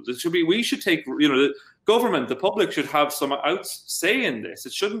role. It should be, we should take, the government, the public should have some say in this.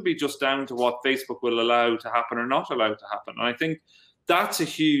 It shouldn't be just down to what Facebook will allow to happen or not allow to happen. And I think that's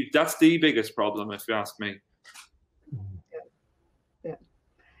the biggest problem, if you ask me. Yeah.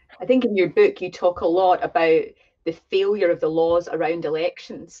 I think in your book, you talk a lot about the failure of the laws around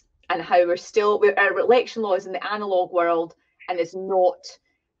elections and how our election laws in the analog world, and it's not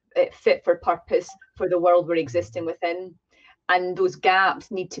fit for purpose for the world we're existing within, and those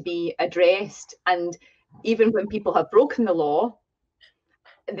gaps need to be addressed. And even when people have broken the law,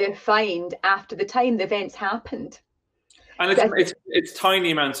 they're fined after the time the events happened. And it's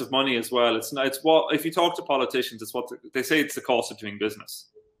tiny amounts of money as well. It's what, if you talk to politicians, it's what they say, it's the cost of doing business.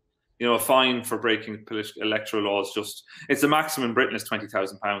 A fine for breaking electoral laws, it's the maximum in Britain is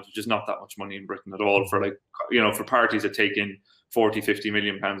 £20,000, which is not that much money in Britain at all for for parties that take in 40, 50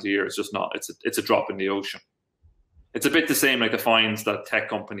 million pounds a year. It's just not, it's a drop in the ocean. It's a bit the same like the fines that tech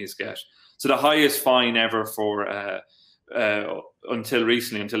companies get. So the highest fine ever for, until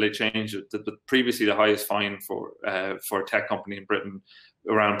recently, until they changed it, previously the highest fine for a tech company in Britain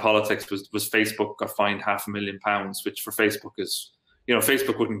around politics was Facebook got fined £500,000, which for Facebook is,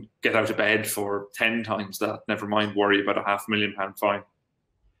 Facebook wouldn't get out of bed for 10 times that, never mind worry about a £500,000 fine.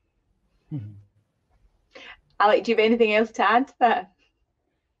 Mm-hmm. Alec, do you have anything else to add to that?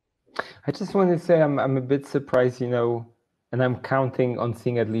 I just want to say I'm a bit surprised, and I'm counting on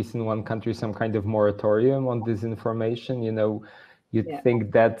seeing at least in one country some kind of moratorium on disinformation. You'd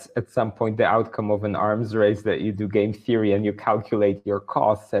think that at some point the outcome of an arms race, that you do game theory and you calculate your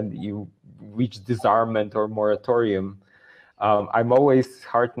costs and you reach disarmament or moratorium. I'm always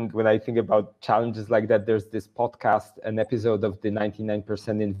heartened when I think about challenges like that. There's this podcast, an episode of the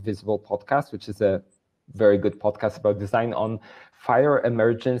 99% Invisible podcast, which is a very good podcast about design, on fire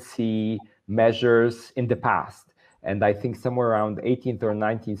emergency measures in the past. And I think somewhere around 18th or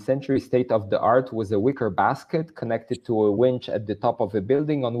 19th century, state of the art was a wicker basket connected to a winch at the top of a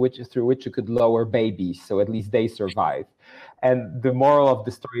building through which you could lower babies, so at least they survived. And the moral of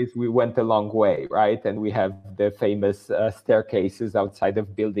the story is we went a long way, right? And we have the famous staircases outside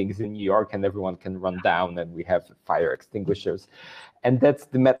of buildings in New York, and everyone can run down, and we have fire extinguishers. And that's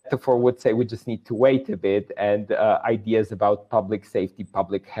the metaphor would say we just need to wait a bit, and ideas about public safety,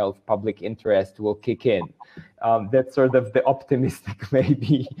 public health, public interest will kick in. That's sort of the optimistic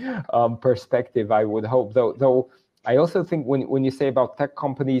maybe perspective, I would hope. Though I also think when you say about tech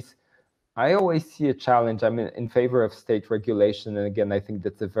companies, I always see a challenge. I'm in favor of state regulation. And again, I think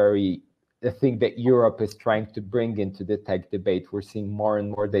that's a thing that Europe is trying to bring into the tech debate. We're seeing more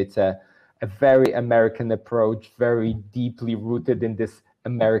and more that it's a very American approach, very deeply rooted in this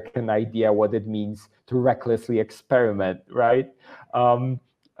American idea, what it means to recklessly experiment, right?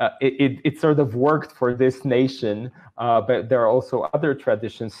 It sort of worked for this nation, but there are also other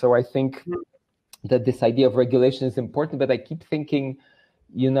traditions. So I think that this idea of regulation is important, but I keep thinking,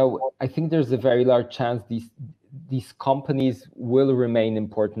 I think there's a very large chance these companies will remain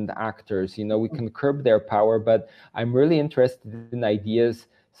important actors. We can curb their power, but I'm really interested in ideas.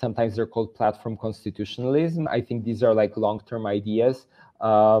 Sometimes they're called platform constitutionalism. I think these are like long-term ideas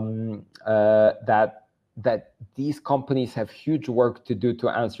that these companies have huge work to do to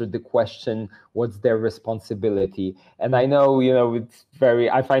answer the question, what's their responsibility? And I know,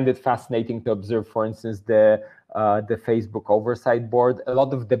 I find it fascinating to observe, for instance, the Facebook Oversight Board. A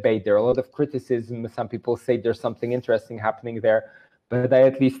lot of debate there, a lot of criticism. Some people say there's something interesting happening there, but I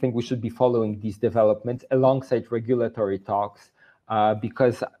at least think we should be following these developments alongside regulatory talks,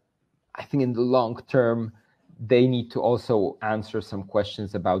 because I think in the long term, they need to also answer some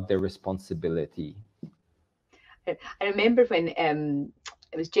questions about their responsibility. I remember when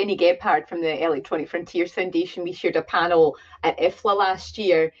it was Jenny Gebhardt from the Electronic Frontiers Foundation, we shared a panel at IFLA last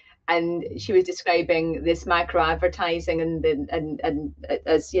year, and she was describing this macro advertising and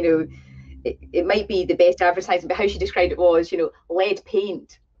as it might be the best advertising, but how she described it was, lead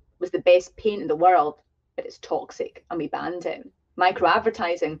paint was the best paint in the world, but it's toxic and we banned it. Micro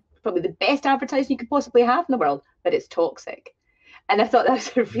advertising, probably the best advertising you could possibly have in the world, but it's toxic. And I thought that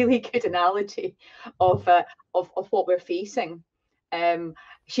was a really good analogy of what we're facing.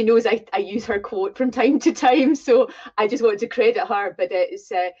 She knows I use her quote from time to time, so I just want to credit her. But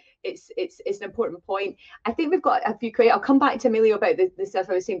it's an important point. I think we've got a few questions. I'll come back to Emilio about the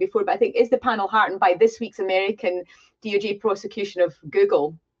stuff I was saying before. But I think, is the panel heartened by this week's American DOJ prosecution of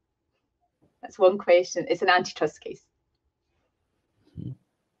Google? That's one question. It's an antitrust case.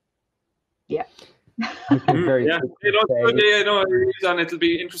 Yeah. And it'll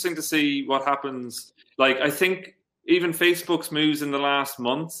be interesting to see what happens. Like, I think even Facebook's moves in the last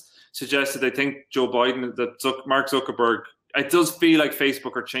month suggested they think Joe Biden, that Mark Zuckerberg, it does feel like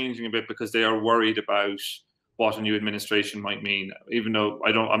Facebook are changing a bit because they are worried about what a new administration might mean. Even though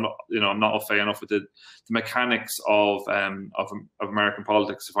I'm not au fait enough with the mechanics of American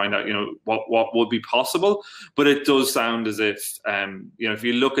politics to find out, what would be possible. But it does sound as if, if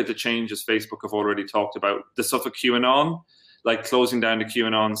you look at the changes Facebook have already talked about, the stuff at QAnon, like closing down the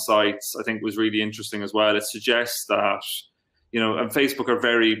QAnon sites, I think was really interesting as well. It suggests that, and Facebook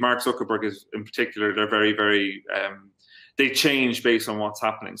are Mark Zuckerberg is in particular, they're very, very, they change based on what's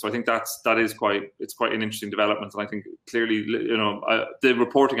happening. So I think it's quite an interesting development. And I think clearly, the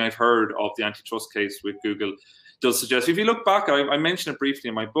reporting I've heard of the antitrust case with Google does suggest, if you look back, I mentioned it briefly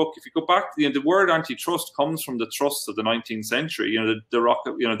in my book, if you go back, the word antitrust comes from the trusts of the 19th century,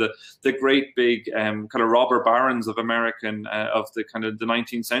 the great big kind of robber barons of American, of the kind of the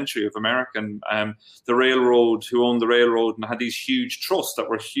 19th century of American, the railroad, who owned the railroad and had these huge trusts that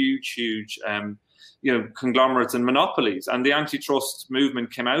were huge, conglomerates and monopolies, and the antitrust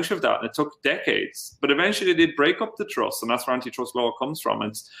movement came out of that, and it took decades, but eventually they did break up the trust, and that's where antitrust law comes from.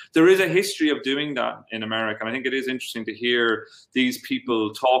 And there is a history of doing that in America, and I think it is interesting to hear these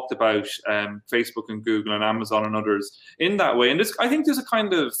people talked about Facebook and Google and Amazon and others in that way. And I think there's a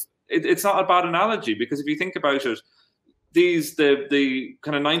kind of, it's not a bad analogy, because if you think about it, the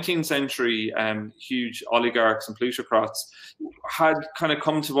kind of 19th century huge oligarchs and plutocrats had kind of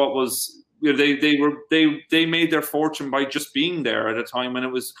come to what was, they made their fortune by just being there at a time when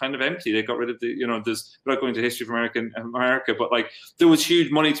it was kind of empty. They got rid of this, without going to history of America, but like there was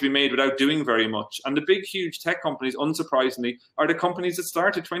huge money to be made without doing very much. And the big, huge tech companies, unsurprisingly, are the companies that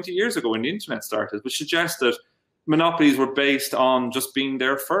started 20 years ago when the internet started, which suggests that monopolies were based on just being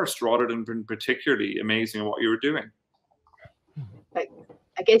there first, rather than being particularly amazing at what you were doing.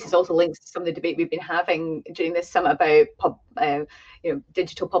 I guess it's also linked to some of the debate we've been having during this summit about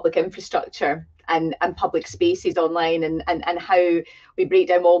digital public infrastructure and public spaces online, and how we break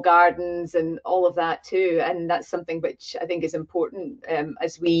down walled gardens and all of that too. And that's something which I think is important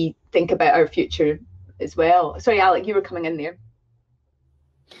as we think about our future as well. Sorry, Alec, you were coming in there.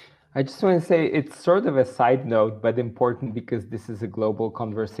 I just want to say it's sort of a side note, but important because this is a global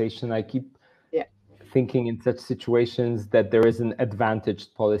conversation. I keep thinking in such situations that there is an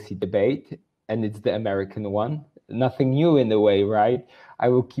advantaged policy debate, and it's the American one. Nothing new in a way, right? I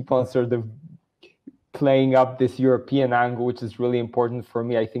will keep on sort of playing up this European angle, which is really important for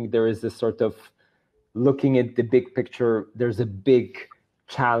me. I think there is a sort of looking at the big picture. There's a big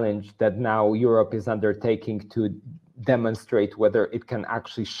challenge that now Europe is undertaking to demonstrate whether it can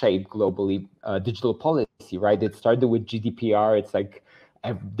actually shape globally digital policy, right? It started with GDPR. It's like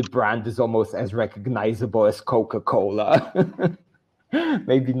the brand is almost as recognizable as Coca-Cola.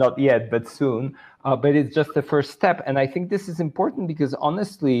 Maybe not yet, but soon. But it's just the first step. And I think this is important because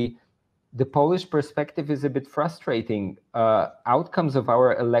honestly, the Polish perspective is a bit frustrating. Outcomes of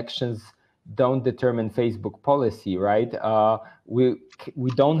our elections don't determine Facebook policy, right? We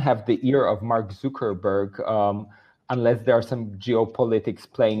don't have the ear of Mark Zuckerberg unless there are some geopolitics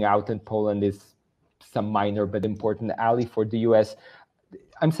playing out, and Poland is some minor but important ally for the US.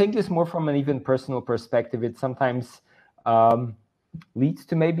 I'm saying this more from an even personal perspective. It sometimes leads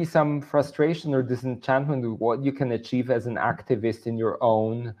to maybe some frustration or disenchantment with what you can achieve as an activist in your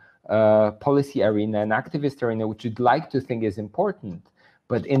own policy arena, an activist arena, which you'd like to think is important.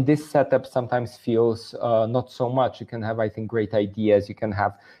 But in this setup, sometimes feels not so much. You can have, I think, great ideas. You can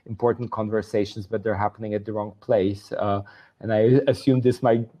have important conversations, but they're happening at the wrong place. And I assume this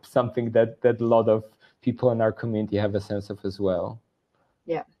might be something that a lot of people in our community have a sense of as well.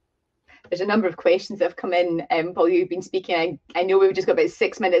 Yeah, there's a number of questions that have come in. Paul, you've been speaking. I know we've just got about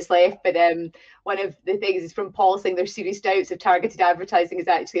 6 minutes left, but one of the things is from Paul saying there's serious doubts if targeted advertising is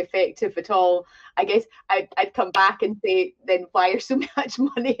actually effective at all. I guess I'd come back and say, then why are so much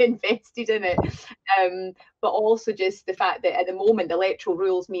money invested in it? But also just the fact that at the moment, the electoral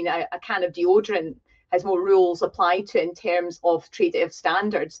rules mean a can of deodorant has more rules applied to it in terms of trade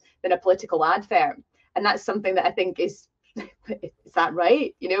standards than a political advert. And that's something that I think is that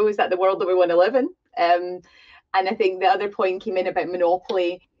right? You know, is that the world that we want to live in? And I think the other point came in about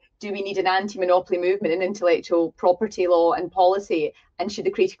monopoly. Do we need an anti-monopoly movement in intellectual property law and policy? And should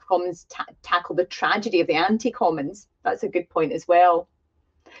the Creative Commons tackle the tragedy of the anti-commons? That's a good point as well.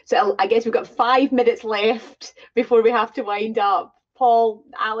 So I guess we've got 5 minutes left before we have to wind up. Paul,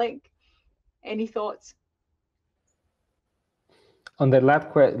 Alec, any thoughts? On the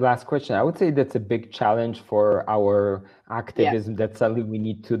last question, I would say that's a big challenge for our activism, that suddenly we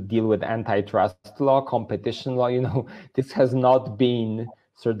need to deal with antitrust law, competition law. You know, this has not been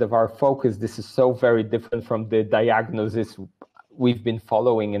sort of our focus. This is so very different from the diagnosis we've been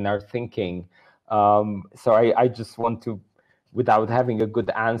following in our thinking. So I just want to, without having a good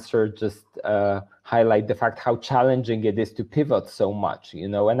answer, just highlight the fact how challenging it is to pivot so much, you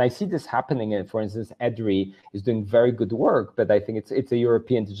know. And I see this happening. And for instance, EDRI is doing very good work, but I think it's a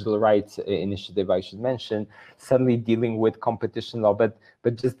European digital rights initiative, I should mention, suddenly dealing with competition law. But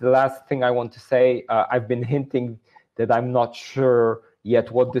just the last thing I want to say, I've been hinting that I'm not sure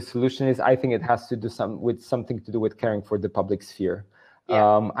yet what the solution is. I think it has to do something to do with caring for the public sphere.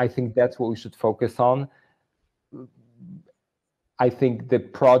 I think that's what we should focus on. I think the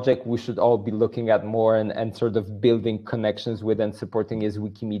project we should all be looking at more and sort of building connections with and supporting is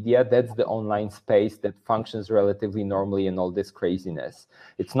Wikimedia. That's the online space that functions relatively normally in all this craziness.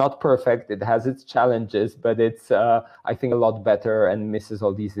 It's not perfect, it has its challenges, but it's, I think, a lot better and misses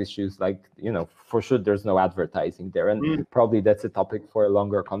all these issues. Like, you know, for sure there's no advertising there. And probably that's a topic for a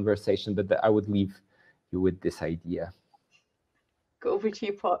longer conversation, but I would leave you with this idea. Go over to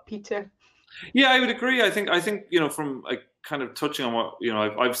you, Peter. Yeah, I would agree. I think you know, from like kind of touching on what, you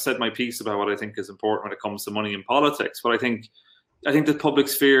know, I've said my piece about what I think is important when it comes to money in politics. But I think the public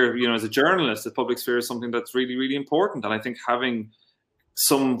sphere, you know, as a journalist, the public sphere is something that's really, really important. And I think having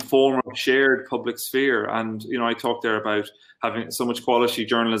some form of shared public sphere, and, you know, I talked there about having so much quality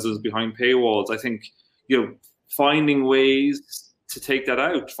journalism behind paywalls. I think, you know, finding ways to take that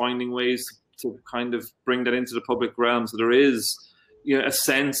out, finding ways to kind of bring that into the public realm, so there is, you know, a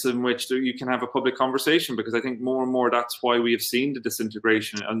sense in which you can have a public conversation, because I think more and more that's why we have seen the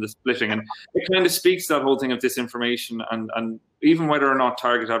disintegration and the splitting. And it kind of speaks to that whole thing of disinformation, and even whether or not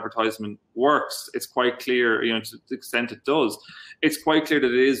target advertisement works, it's quite clear, you know, to the extent it does, it's quite clear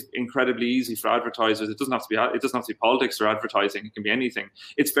that it is incredibly easy for advertisers. It doesn't have to be politics or advertising, it can be anything.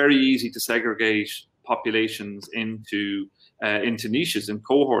 It's very easy to segregate populations into niches and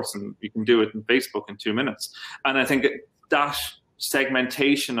cohorts, and you can do it in Facebook in 2 minutes. And I think that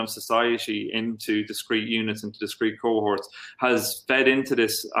segmentation of society into discrete units, into discrete cohorts, has fed into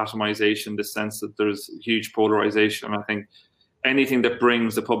this atomization, this sense that there's huge polarization. And I think anything that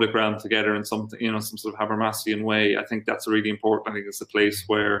brings the public realm together in something, you know, some sort of Habermasian way, I think that's really important. I think it's a place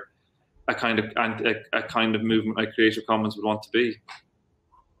where a kind of movement like Creative Commons would want to be.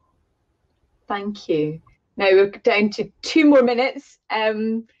 Thank you. Now we're down to 2 more minutes.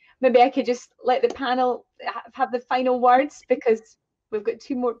 Maybe I could just let the panel have the final words, because we've got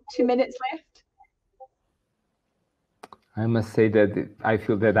 2 minutes left. I must say that I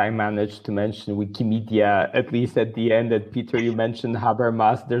feel that I managed to mention Wikimedia, at least at the end. And Peter, you mentioned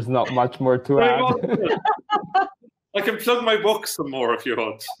Habermas. There's not much more to add. I can plug my book some more if you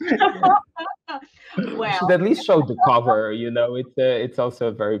want. Well, you should at least show the cover. You know, it's also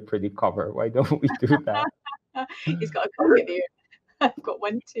a very pretty cover. Why don't we do that? He's got a copy there. I've got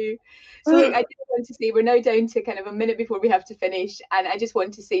one too. So look, I just want to say we're now down to kind of a minute before we have to finish, and I just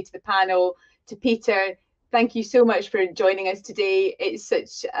want to say to the panel, to Peter, thank you so much for joining us today. It's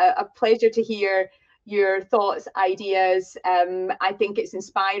such a pleasure to hear your thoughts, ideas. I think it's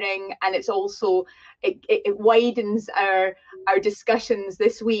inspiring, and it's also it widens our discussions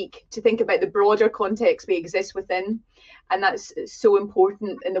this week to think about the broader context we exist within, and that's so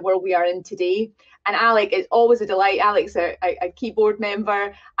important in the world we are in today. And Alec, it's always a delight. Alec's a keyboard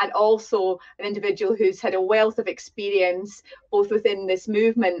member and also an individual who's had a wealth of experience both within this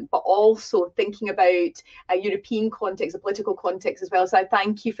movement, but also thinking about a European context, a political context as well. So I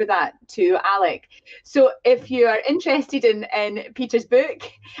thank you for that to Alec. So if you are interested in Peter's book,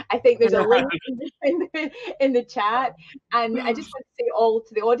 I think there's a link in the chat. And I just want to say all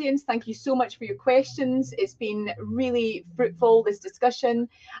to the audience, thank you so much for your questions. It's been really fruitful, this discussion.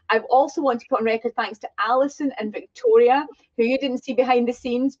 I also want to put on record thanks to Alison and Victoria, who you didn't see behind the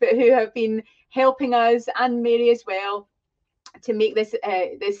scenes, but who have been helping us, and Mary as well, to make this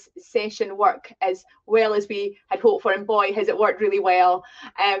this session work as well as we had hoped for, and boy has it worked really well.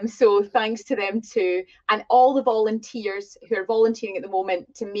 So thanks to them too, and all the volunteers who are volunteering at the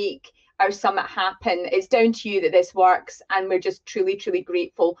moment to make our summit happen. It's down to you that this works, and we're just truly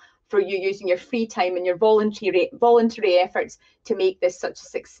grateful for you using your free time and your voluntary efforts to make this such a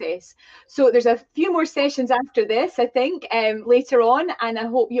success. So there's a few more sessions after this, I think, later on, and I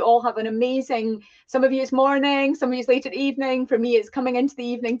hope you all have an amazing, some of you it's morning, some of you it's later evening. For me, it's coming into the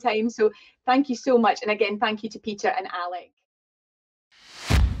evening time. So thank you so much. And again, thank you to Peter and Alec.